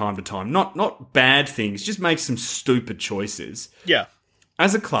field from time to time, not bad things, just makes some stupid choices. Yeah.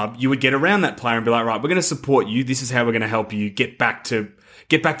 As a club, you would get around that player and be like, right, we're going to support you. This is how we're going to help you get back to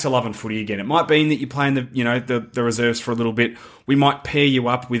loving footy again. It might mean that you're playing the reserves for a little bit. We might pair you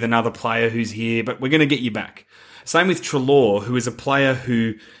up with another player who's here, but we're going to get you back. Same with Treloar, who is a player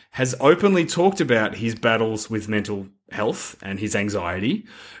who has openly talked about his battles with mental health and his anxiety,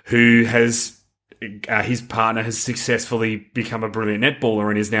 who has his partner has successfully become a brilliant netballer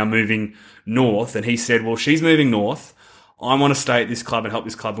and is now moving north. And he said, well, she's moving north. I want to stay at this club and help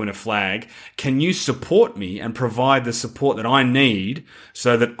this club win a flag. Can you support me and provide the support that I need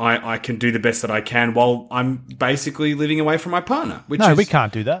so that I can do the best that I can while I'm basically living away from my partner? We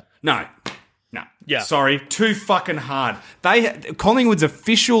can't do that. No. Yeah. Sorry, too fucking hard. Collingwood's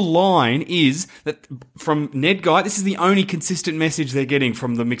official line is that from Ned Guy, this is the only consistent message they're getting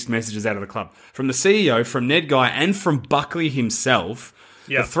from the mixed messages out of the club. From the CEO, from Ned Guy, and from Buckley himself.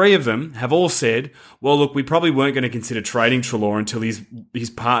 Yeah. The three of them have all said, well, look, we probably weren't going to consider trading Treloar until his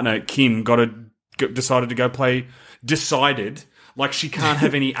partner, Kim, decided to go play Decided. Like she can't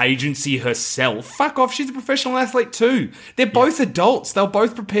have any agency herself. Fuck off, she's a professional athlete too. They're both adults. They were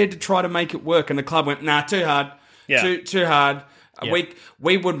both prepared to try to make it work. And the club went, nah, too hard. Yeah. Too hard. Yeah.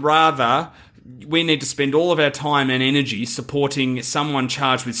 We would rather we need to spend all of our time and energy supporting someone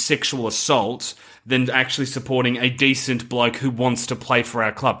charged with sexual assault than actually supporting a decent bloke who wants to play for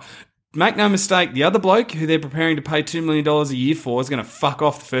our club. Make no mistake, the other bloke who they're preparing to pay $2 million a year for is going to fuck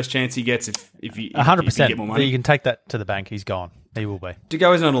off the first chance he gets if he 100%. get more money. You can take that to the bank. He's gone. He will be.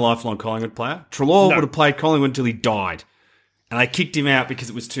 Degoe is not a lifelong Collingwood player. Treloar would have played Collingwood until he died. And they kicked him out because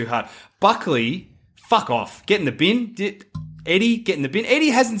it was too hard. Buckley, fuck off. Get in the bin. Eddie, get in the bin. Eddie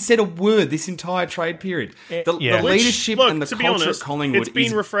hasn't said a word this entire trade period. The leadership and the culture at Collingwood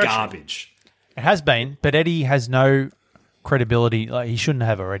is refreshing. garbage. It has been, but Eddie has no credibility. Like, he shouldn't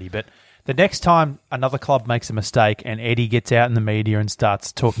have already, but the next time another club makes a mistake and Eddie gets out in the media and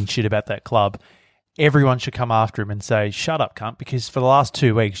starts talking shit about that club, everyone should come after him and say, shut up, cunt, because for the last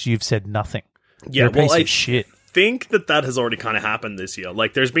 2 weeks you've said nothing. Yeah, You're a piece of shit. I think that has already kind of happened this year.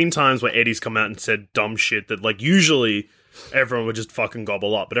 Like, there's been times where Eddie's come out and said dumb shit that, like, usually everyone would just fucking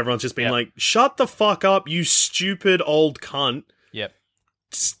gobble up, but everyone's just been like, shut the fuck up, you stupid old cunt. Yep.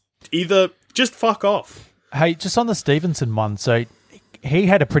 Either just fuck off. Hey, just on the Stevenson one, so he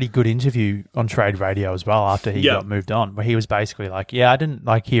had a pretty good interview on Trade Radio as well after he got moved on, where he was basically like, I didn't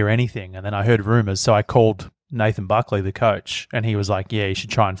hear anything, and then I heard rumours, so I called Nathan Buckley, the coach, and he was like, you should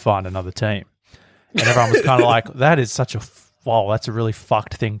try and find another team. And everyone was kind of like, that is such that's a really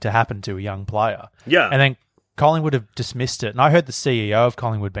fucked thing to happen to a young player. Yeah. And then Collingwood have dismissed it, and I heard the CEO of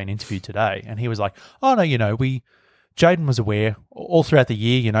Collingwood being interviewed today, and he was like, oh no, Jaden was aware all throughout the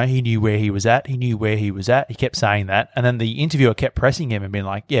year, he knew where he was at. He knew where he was at. He kept saying that. And then the interviewer kept pressing him and being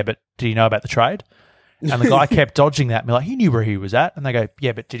like, yeah, but did he know about the trade? And the guy kept dodging that and be like, he knew where he was at. And they go,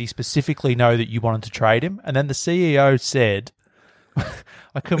 yeah, but did he specifically know that you wanted to trade him? And then the CEO said,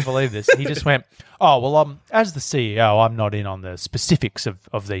 I couldn't believe this. He just went, oh, well, as the CEO, I'm not in on the specifics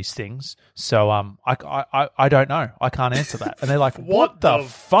of these things. So I don't know. I can't answer that. And they're like, what the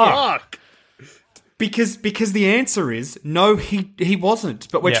fuck? Because the answer is no, he wasn't.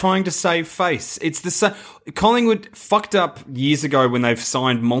 But we're trying to save face. It's the same. Collingwood fucked up years ago when they've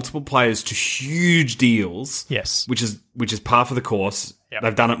signed multiple players to huge deals. Yes, which is par for the course. Yep.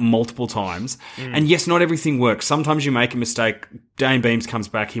 They've done it multiple times. And yes, not everything works. Sometimes you make a mistake. Dane Beams comes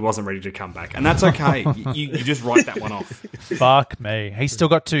back. He wasn't ready to come back, and that's okay. you just write that one off. Fuck me. He's still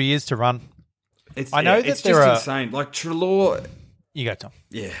got 2 years to run. I know that it's there just are insane. Like Treloar. You go, Tom.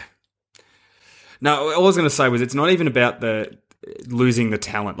 Yeah. No, all I was going to say was it's not even about the losing the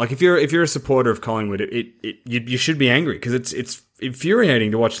talent. Like if you're a supporter of Collingwood, you should be angry because it's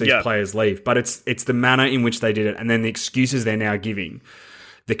infuriating to watch these players leave. But it's the manner in which they did it, and then the excuses they're now giving.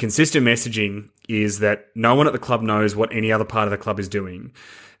 The consistent messaging is that no one at the club knows what any other part of the club is doing.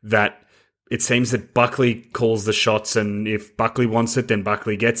 That it seems that Buckley calls the shots, and if Buckley wants it, then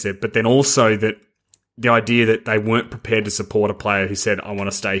Buckley gets it. But then also that the idea that they weren't prepared to support a player who said, I want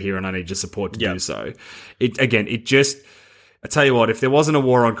to stay here and I need your support to do so. I tell you what, if there wasn't a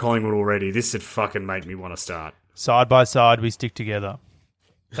war on Collingwood already, this would fucking make me want to start. Side by side, we stick together.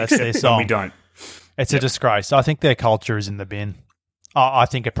 That's their song. We don't. It's a disgrace. I think their culture is in the bin. I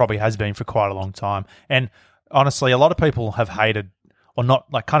think it probably has been for quite a long time. And honestly, a lot of people have hated or not,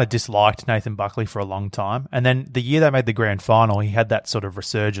 kind of disliked Nathan Buckley for a long time. And then the year they made the grand final, he had that sort of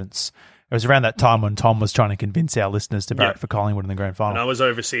resurgence. It was around that time when Tom was trying to convince our listeners to vote for Collingwood in the grand final. And I was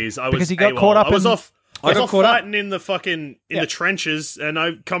overseas. Because he got caught up I was in... off fighting in the fucking the trenches, and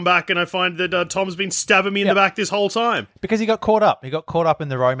I come back and I find that Tom's been stabbing me in the back this whole time. Because he got caught up. He got caught up in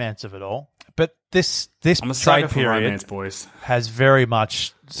the romance of it all. But this trade period romance, boys. Has very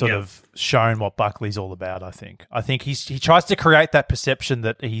much sort of shown what Buckley's all about, I think. I think he tries to create that perception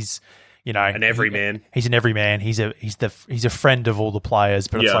that he's... an everyman. He's an everyman. He's a friend of all the players,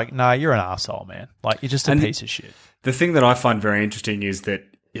 but it's like, no, you're an arsehole, man. Like, you're just a piece of shit. The thing that I find very interesting is that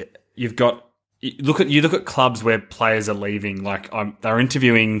you look at clubs where players are leaving. Like they're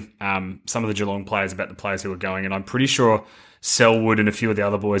interviewing some of the Geelong players about the players who are going, and I'm pretty sure Selwood and a few of the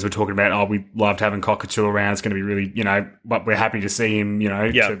other boys were talking about, we loved having Cockatoo around. It's going to be really, but we're happy to see him,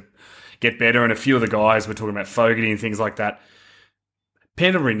 to get better. And a few of the guys were talking about Fogarty and things like that.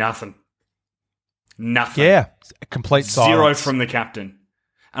 Pendlebury, nothing. Nothing. Yeah, complete silence. Zero from the captain.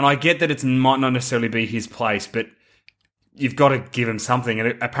 And I get that it might not necessarily be his place, but you've got to give him something.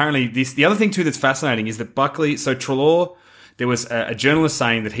 And apparently the other thing too that's fascinating is that Buckley, so Treloar, there was a journalist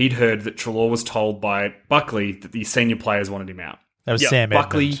saying that he'd heard that Treloar was told by Buckley that the senior players wanted him out. That was Sam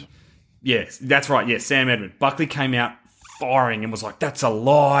Buckley, Edmund. Yes, that's right. Yes, Sam Edmund. Buckley came out firing and was like, that's a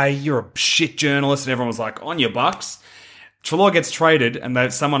lie. You're a shit journalist. And everyone was like, on your Bucks. Treloar gets traded,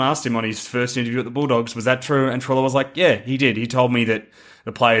 and someone asked him on his first interview at the Bulldogs, was that true? And Treloar was like, yeah, he did. He told me that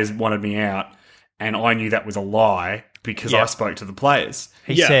the players wanted me out, and I knew that was a lie. because Yeah. I spoke to the players.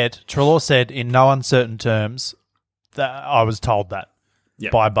 He Yeah. said, Treloar said in no uncertain terms that I was told that Yeah.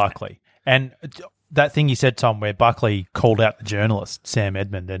 by Buckley. And that thing you said, Tom, where Buckley called out the journalist, Sam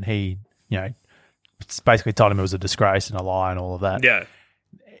Edmund, and he, basically told him it was a disgrace and a lie and all of that. Yeah.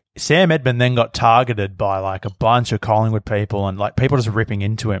 Sam Edmund then got targeted by like a bunch of Collingwood people and like people just ripping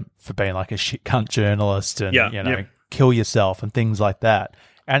into him for being like a shit cunt journalist and, kill yourself and things like that.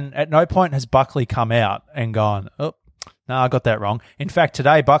 And at no point has Buckley come out and gone, oh, no, I got that wrong. In fact,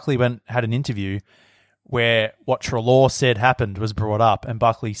 today Buckley had an interview where what Treloar said happened was brought up and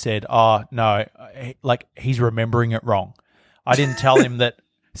Buckley said, oh, no, like he's remembering it wrong. I didn't tell him that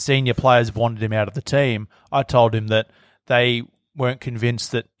senior players wanted him out of the team. I told him that they weren't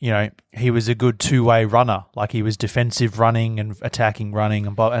convinced that, he was a good two-way runner, like he was defensive running and attacking running.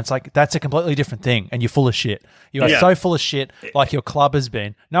 And it's like, that's a completely different thing, and you're full of shit. You are so full of shit, like your club has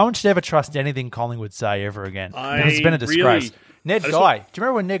been. No one should ever trust anything Collingwood say ever again. Because it's been a disgrace. Ned Guy, do you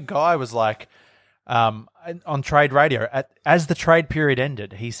remember when Ned Guy was like, on Trade Radio, as the trade period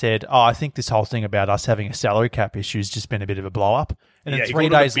ended, he said, I think this whole thing about us having a salary cap issue has just been a bit of a blow-up. And then he 3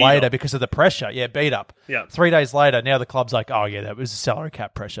 called it a days beat later, up. because of the pressure, beat up. Yeah. 3 days later, now the club's like, oh, yeah, that was a salary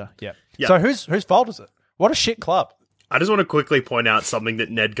cap pressure. Yeah. Yeah. So whose fault is it? What a shit club. I just want to quickly point out something that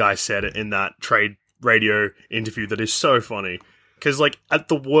Ned Guy said in that Trade Radio interview that is so funny. Because, like, at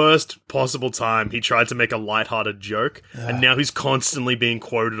the worst possible time, he tried to make a lighthearted joke, and now he's constantly being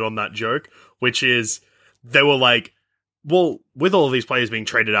quoted on that joke, which is, they were like, well, with all of these players being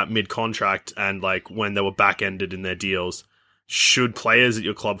traded out mid-contract and, like, when they were back-ended in their deals, should players at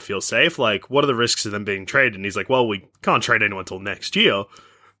your club feel safe? Like, what are the risks of them being traded? And he's like, well, we can't trade anyone until next year.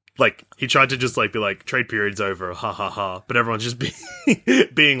 Like, he tried to just, like, be like, trade period's over, ha ha ha. But everyone's just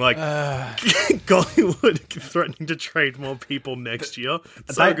being like, Collingwood threatening to trade more people next year.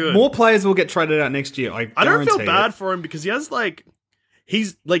 So good. More players will get traded out next year. I don't feel guarantee bad it. for him because he has, like,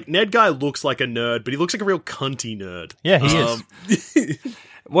 he's, like, Ned Guy looks like a nerd, but he looks like a real cunty nerd. Yeah, he is.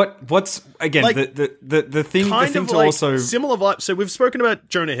 What's again Like, the thing Kind of to like also similar vibe. So we've spoken about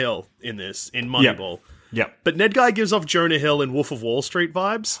Jonah Hill in Moneyball. Yeah. But Ned Guy gives off Jonah Hill in Wolf of Wall Street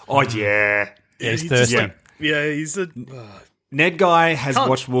vibes. Oh yeah. He's just thirsty. like, he's a... Ned Guy has Cunt.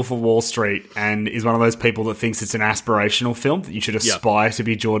 watched Wolf of Wall Street and is one of those people that thinks it's an aspirational film, that you should aspire to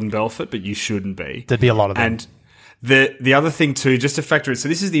be Jordan Belfort, but you shouldn't be. There'd be a lot of them. And the other thing too, just to factor in, so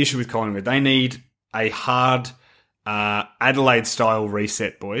this is the issue with Collingwood. They need a hard Adelaide-style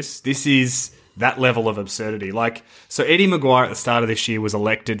reset, boys. This is that level of absurdity. Like, so Eddie Maguire at the start of this year was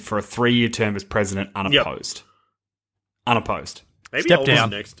elected for a 3-year term as president unopposed. Unopposed. Maybe Step I'll down.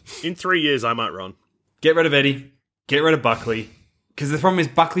 next. In 3 years, I might run. Get rid of Eddie. Get rid of Buckley. Because the problem is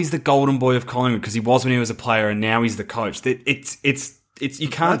Buckley's the golden boy of Collingwood because he was when he was a player and now he's the coach. It's you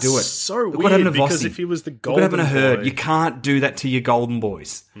can't That's do it. so Look what happened weird, to because Vossi. if he was the Look what happened to golden Herd. boy- You can't do that to your golden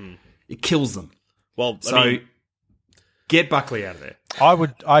boys. It kills them. Well, So I mean, get Buckley out of there.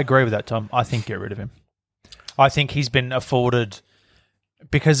 I agree with that, Tom. I think get rid of him. I think he's been afforded,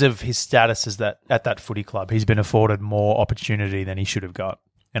 because of his status as at that footy club, he's been afforded more opportunity than he should have got.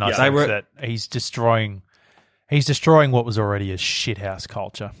 And I Yeah. think They were- that he's destroying what was already a shithouse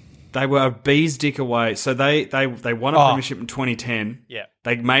culture. They were a bee's dick away. So they won a premiership in 2010. Yeah.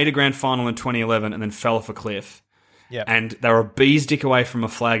 They made a grand final in 2011 and then fell off a cliff. Yeah. And they were a bee's dick away from a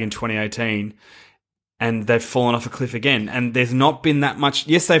flag in 2018. And they've fallen off a cliff again. And there's not been that much.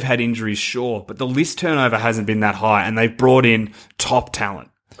 Yes, they've had injuries, sure, but the list turnover hasn't been that high. And they've brought in top talent.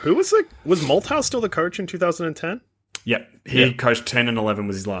 who was Malthouse still the coach in 2010? Yep. He coached 10 and 11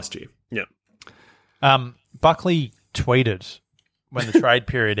 was his last year. Yeah. Buckley tweeted when the trade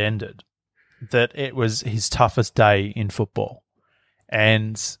period ended that it was his toughest day in football.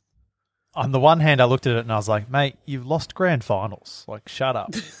 And on the one hand, I looked at it and I was like, mate, you've lost grand finals. Like, shut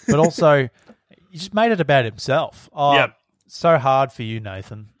up. But also, he just made it about himself. Oh, Yep. so hard for you,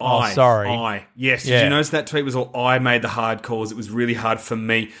 Nathan. Sorry. Yes. Yeah. Did you notice that tweet was all, I made the hard calls. It was really hard for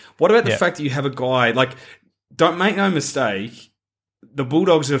me. What about the Yeah. fact that you have a guy, like, don't make no mistake, the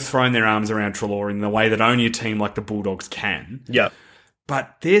Bulldogs have thrown their arms around Treloar in the way that only a team like the Bulldogs can. Yeah.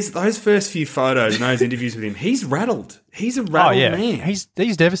 But there's those first few photos and those interviews with him. He's rattled. He's a rattled man. He's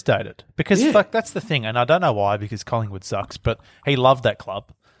devastated because Yeah. like, that's the thing, and I don't know why, because Collingwood sucks, but he loved that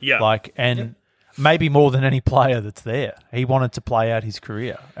club. Yeah. Maybe more than any player that's there, he wanted to play out his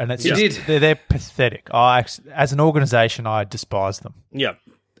career, and it's He just did. they're pathetic. As an organisation, I despise them. Yeah.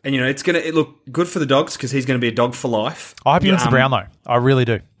 And, it's going to look good for the Dogs because he's going to be a dog for life. I hope he wins the Brownlow. I really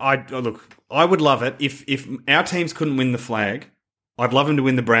do. I would love it if our teams couldn't win the flag. I'd love him to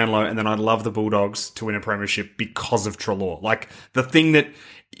win the Brownlow, and then I'd love the Bulldogs to win a premiership because of Treloar. Like, the thing that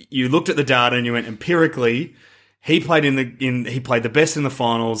you looked at the data and you went, empirically, He played he played the best in the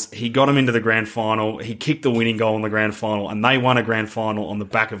finals. He got him into the grand final. He kicked the winning goal in the grand final, and they won a grand final on the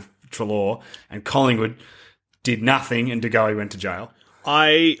back of Treloar. And Collingwood did nothing, and De Goey went to jail.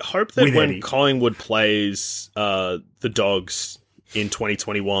 I hope that With when Eddie. Collingwood plays the Dogs in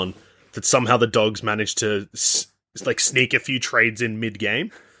 2021, that somehow the Dogs manage to sneak a few trades in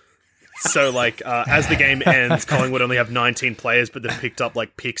mid-game. So, as the game ends, Collingwood only have 19 players, but they've picked up,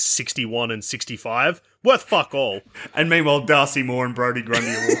 picks 61 and 65. Worth fuck all. And meanwhile, Darcy Moore and Brodie Grundy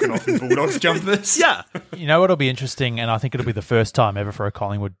are walking off in Bulldogs jumpers. Yeah. You know what'll be interesting, and I think it'll be the first time ever for a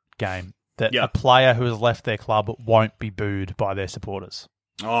Collingwood game, that Yeah. a player who has left their club won't be booed by their supporters.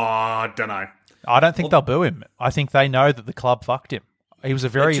 Oh, I don't know. I don't think they'll boo him. I think they know that the club fucked him. He was a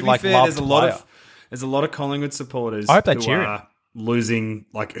very, To be fair, loved there's a lot player. there's a lot of Collingwood supporters I hope they who cheer him. are losing,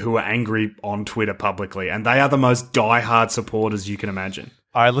 who are angry on Twitter publicly, and they are the most diehard supporters you can imagine.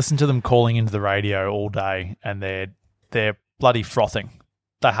 I listened to them calling into the radio all day, and they're bloody frothing.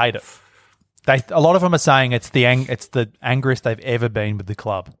 They hate it. A lot of them are saying it's the angriest they've ever been with the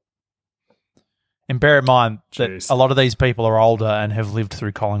club. And bear in mind that Jeez. a lot of these people are older and have lived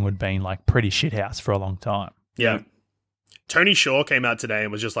through Collingwood being pretty shithouse for a long time. Yeah. Tony Shaw came out today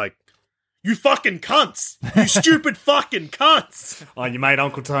and was just like, "You fucking cunts! You stupid fucking cunts!" Oh, you made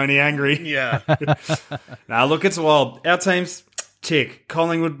Uncle Tony angry. Yeah. Now, look, it's wild. Our teams, tick.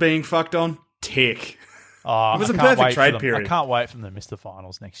 Collingwood being fucked on, tick. Oh, It was I a can't perfect wait for trade them. period. I can't wait for them to miss the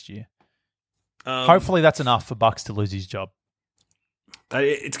finals next year. Um, Hopefully that's enough for Bucks to lose his job.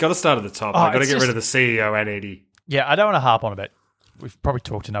 It's got to start at the top. Oh, They've got to it's get rid just- of the CEO and Eddie. Yeah, I don't want to harp on about. We've probably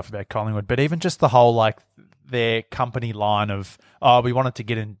talked enough about Collingwood, but even just the whole their company line of we wanted to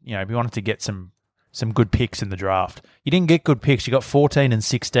get in, we wanted to get some good picks in the draft. You didn't get good picks. You got 14 and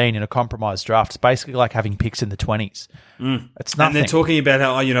 16 in a compromised draft. It's basically like having picks in the 20s. It's nothing. And they're talking about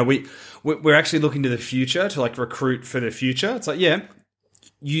how we're actually looking to the future to recruit for the future. It's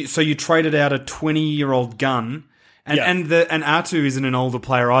you traded out a 20-year-old gun. And and Artu isn't an older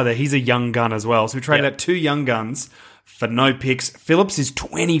player either. He's a young gun as well. So we traded out two young guns for no picks. Phillips is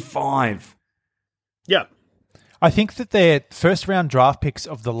 25. yeah. I think that their first round draft picks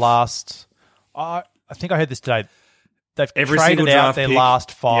of the last. I think I heard this today. They've Every traded single out draft their pick.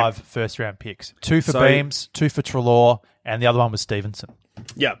 last five Yep. first round picks. 2 for So- Beams, 2 for Treloar, and the other one was Stevenson.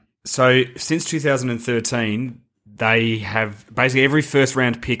 Yeah. So since 2013, they have basically every first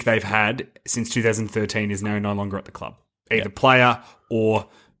round pick they've had since 2013 is now no longer at the club. Either player or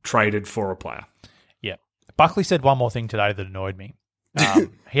traded for a player. Yeah. Buckley said one more thing today that annoyed me.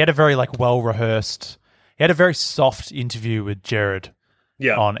 He had a very well rehearsed. He had a very soft interview with Jared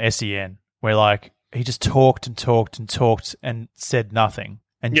Yeah. on SEN, where he just talked and talked and talked and said nothing.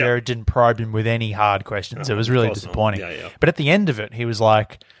 And Yeah. Jared didn't probe him with any hard questions. It was really course not. disappointing. Yeah. But at the end of it, he was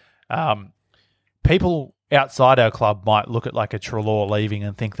like, people outside our club might look at a Treloar leaving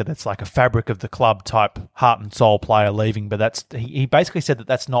and think that it's a fabric of the club type heart and soul player leaving. But he basically said that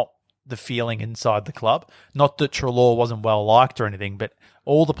that's not the feeling inside the club. Not that Treloar wasn't well liked or anything, but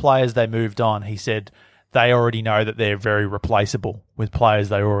all the players they moved on, he said they already know that they're very replaceable with players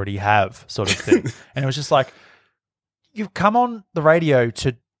they already have, sort of thing. And it was just you've come on the radio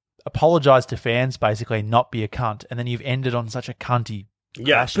to apologise to fans, basically, and not be a cunt, and then you've ended on such a cunty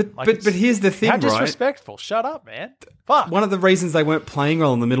Yeah. fashion. But here's the thing, how right? disrespectful. Shut up, man. Fuck. One of the reasons they weren't playing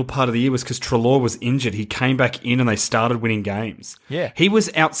well in the middle part of the year was because Treloar was injured. He came back in and they started winning games. Yeah. He was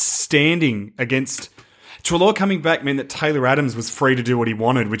outstanding against... Treloar coming back meant that Taylor Adams was free to do what he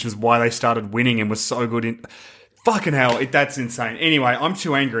wanted, which is why they started winning and was so good in... Fucking hell, that's insane. Anyway, I'm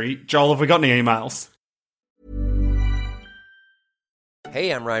too angry. Joel, have we got any emails?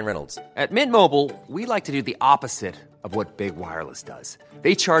 Hey, I'm Ryan Reynolds. At Mint Mobile, we like to do the opposite of what Big Wireless does.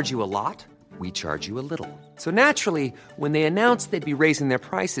 They charge you a lot, we charge you a little. So naturally, when they announced they'd be raising their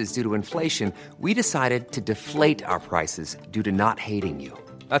prices due to inflation, we decided to deflate our prices due to not hating you.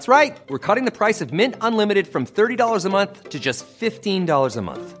 That's right. We're cutting the price of Mint Unlimited from $30 a month to just $15 a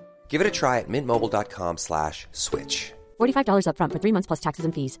month. Give it a try at mintmobile.com/switch. $45 upfront for 3 months plus taxes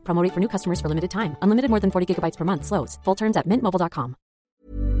and fees. Promo rate for new customers for limited time. Unlimited more than 40 gigabytes per month. Slows full terms at mintmobile.com.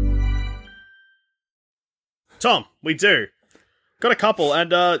 Tom, we do. Got a couple,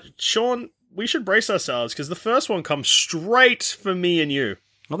 and Sean, we should brace ourselves because the first one comes straight for me and you.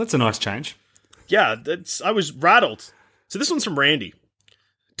 Well, that's a nice change. Yeah, I was rattled. So this one's from Randy.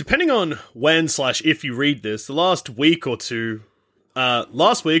 Depending on when/if you read this, last week or 2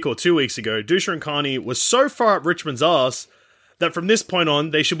 weeks ago, Dusha and Carney was so far up Richmond's arse that from this point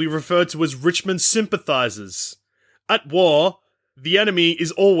on, they should be referred to as Richmond sympathizers. At war, the enemy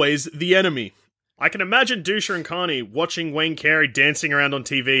is always the enemy. I can imagine Dusha and Carney watching Wayne Carey dancing around on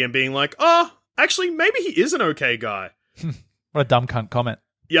TV and being like, "Oh, Actually, maybe he is an okay guy. What a dumb cunt comment.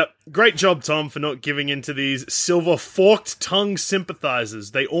 Yep. Great job, Tom, for not giving in to these silver forked tongue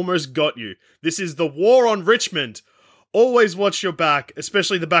sympathizers. They almost got you. This is the war on Richmond. Always watch your back,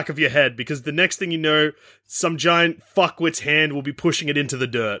 especially the back of your head, because the next thing you know, some giant fuckwit's hand will be pushing it into the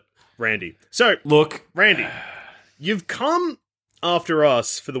dirt. Randy. So, Look, Randy, you've come after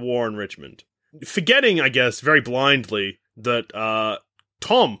us for the war on Richmond. Forgetting, I guess, very blindly that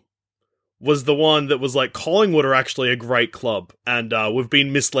Tom was the one that was like, Collingwood are actually a great club, and we've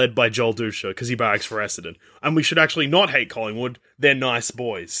been misled by Joel Dusha because he barracks for Essendon. And we should actually not hate Collingwood. They're nice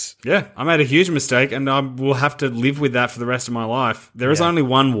boys. yeah, I made a huge mistake, and I will have to live with that for the rest of my life. There is only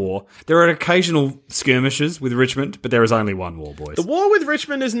one war. There are occasional skirmishes with Richmond, but there is only one war, boys. The war with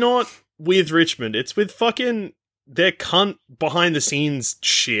Richmond is not with Richmond. It's with fucking their cunt behind the scenes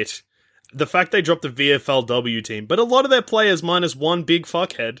shit. The fact they dropped the VFLW team, but a lot of their players minus one big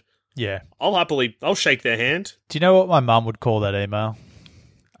fuckhead. Yeah. I'll shake their hand. Do you know what my mum would call that email?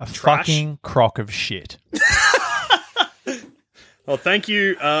 A Trash. fucking crock of shit. Well, thank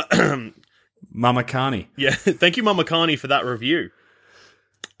you, Mama Carney. yeah, thank you, Mama Carney, for that review.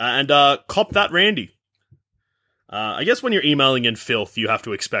 And cop that, Randy. I guess when you're emailing in filth, you have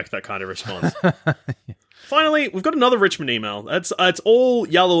to expect that kind of response. Finally, we've got another Richmond email. It's all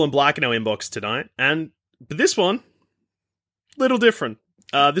yellow and black in our inbox tonight, but this one, little different.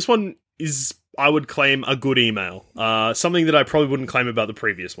 This one is, I would claim, a good email. Something that I probably wouldn't claim about the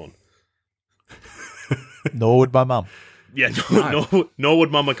previous one. Nor would my mum. Yeah, nor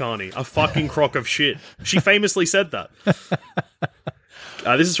would Mama Carney. A fucking crock of shit. She famously said that.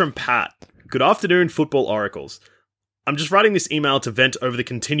 This is from Pat. Good afternoon, football oracles. I'm just writing this email to vent over the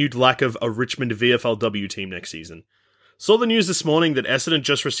continued lack of a Richmond VFLW team next season. Saw the news this morning that Essendon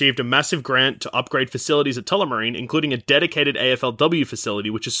just received a massive grant to upgrade facilities at Tullamarine, including a dedicated AFLW facility,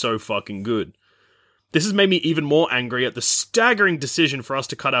 which is so fucking good. This has made me even more angry at the staggering decision for us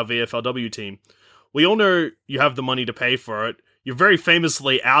to cut our VFLW team. We all know you have the money to pay for it. You're very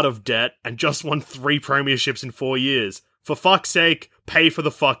famously out of debt and just won 3 premierships in 4 years. For fuck's sake, pay for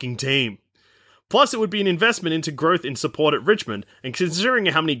the fucking team. Plus, it would be an investment into growth in support at Richmond, and considering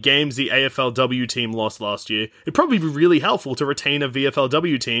how many games the AFLW team lost last year, it'd probably be really helpful to retain a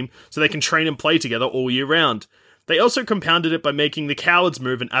VFLW team so they can train and play together all year round. They also compounded it by making the cowards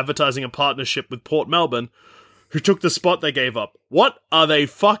move and advertising a partnership with Port Melbourne, who took the spot they gave up. What are they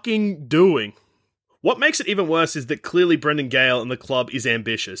fucking doing? What makes it even worse is that clearly Brendan Gale and the club is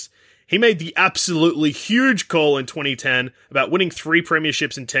ambitious. He made the absolutely huge call in 2010 about winning 3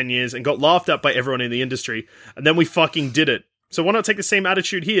 premierships in 10 years and got laughed at by everyone in the industry, and then we fucking did it. So why not take the same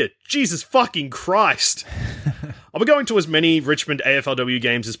attitude here? Jesus fucking Christ. I'll be going to as many Richmond AFLW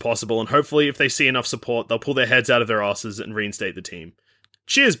games as possible, and hopefully if they see enough support, they'll pull their heads out of their asses and reinstate the team.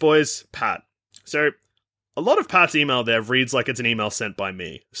 Cheers, boys. Pat. So, a lot of Pat's email there reads like it's an email sent by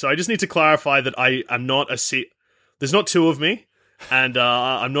me. So I just need to clarify that I am not there's not 2 of me, and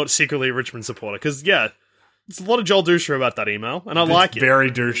I'm not secretly a Richmond supporter. Because, yeah, it's a lot of Joel Dusher about that email, and I like it. Very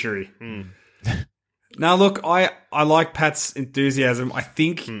douchery. Now, look, I like Pat's enthusiasm. I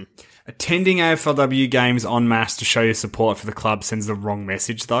think attending AFLW games en masse to show your support for the club sends the wrong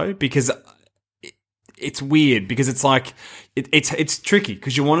message, though, because it's weird. Because it's like it's tricky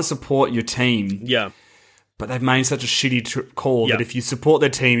because you want to support your team, Yeah. but they've made such a shitty call that if you support their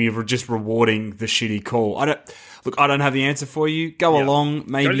team, you're just rewarding the shitty call. I don't have the answer for you. Go along,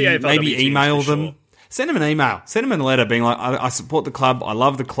 Go to the AFLW maybe teams email for them. sure. Send them an email. Send them a letter being like, I support the club. I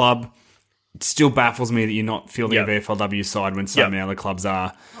love the club. It still baffles me that you're not fielding a VFLW side when so many other clubs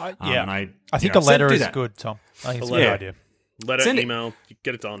are. I think a letter is good, Tom. I think it's a good idea. Letter, Send it. email,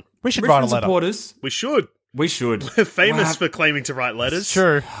 get it done. We should write a Richmond letter. supporters, We should. we should. We're famous Wow. for claiming to write letters.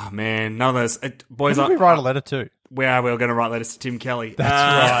 Sure. Oh, man, none of those. Boys, Who did we write a letter to? we're going to write letters to Tim Kelly.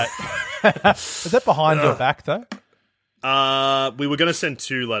 That's right. Is that behind your back, though? We were going to send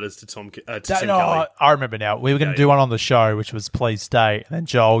 2 letters to Tim Kelly. I remember now. We were going to do one on the show, which was Please Stay. And then,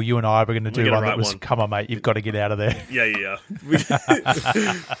 Joel, you and I were going to do gotta one that write was, one. Come on, mate, you've got to get out of there. Yeah.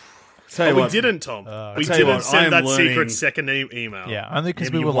 Tell you We what, didn't, Tom. We tell you didn't what, I send am that learning- secret second email. Yeah, only because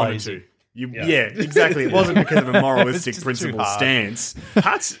Maybe we you were wanted lazy. to. Yeah, exactly. It wasn't because of a moralistic It's just principle too hard. stance.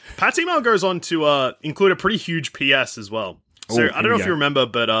 Pat's email goes on to include a pretty huge PS as well. So Ooh, I don't know here we if you go. remember,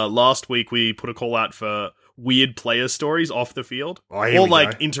 but last week we put a call out for weird player stories off the field. Oh, here or we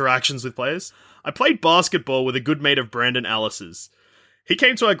like go. interactions with players. I played basketball with a good mate of Brandon Ellis's. He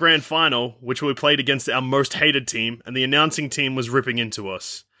came to our grand final, which we played against our most hated team, and the announcing team was ripping into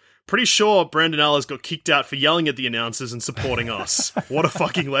us. Pretty sure Brandon Ellis got kicked out for yelling at the announcers and supporting us. What a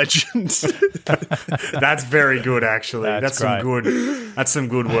fucking legend. That's very good, actually. That's That's some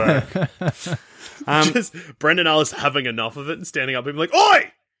good work. Just Brendan Ellis having enough of it and standing up and being like,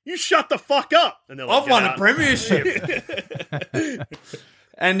 "Oi, you shut the fuck up!" And they're like, I've won "Get a premiership.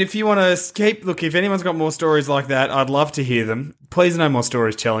 And if you want to look, if anyone's got more stories like that, I'd love to hear them. Please, no more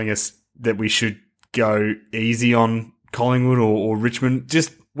stories telling us that we should go easy on Collingwood or Richmond.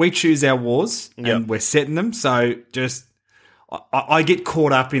 Just we choose our wars and we're setting them. So just I get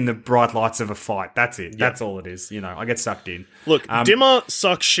caught up in the bright lights of a fight. That's it. That's all it is. I get sucked in. Look, Dimmer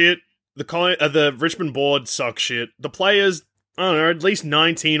sucks shit. The Richmond board sucks shit. The players, I don't know, at least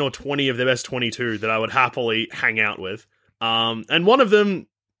 19 or 20 of their best 22 that I would happily hang out with. And one of them,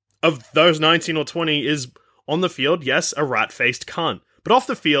 of those 19 or 20, is on the field, yes, a rat-faced cunt. But off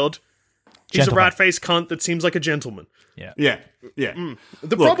the field, he's a rat-faced cunt that seems like a gentleman. Yeah.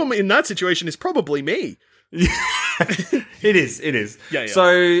 The problem in that situation is probably me. It is. Yeah.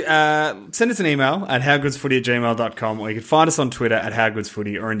 So send us an email at howgoodsfooty@gmail.com, or you can find us on Twitter at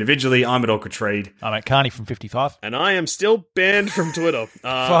howgoodsfooty, or individually, I'm at Awkward Reed. I'm at Carney from 55. And I am still banned from Twitter.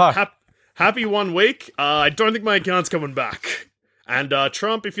 Happy 1 week. I don't think my account's coming back. And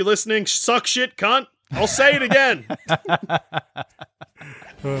Trump, if you're listening, suck shit, cunt. I'll say it again.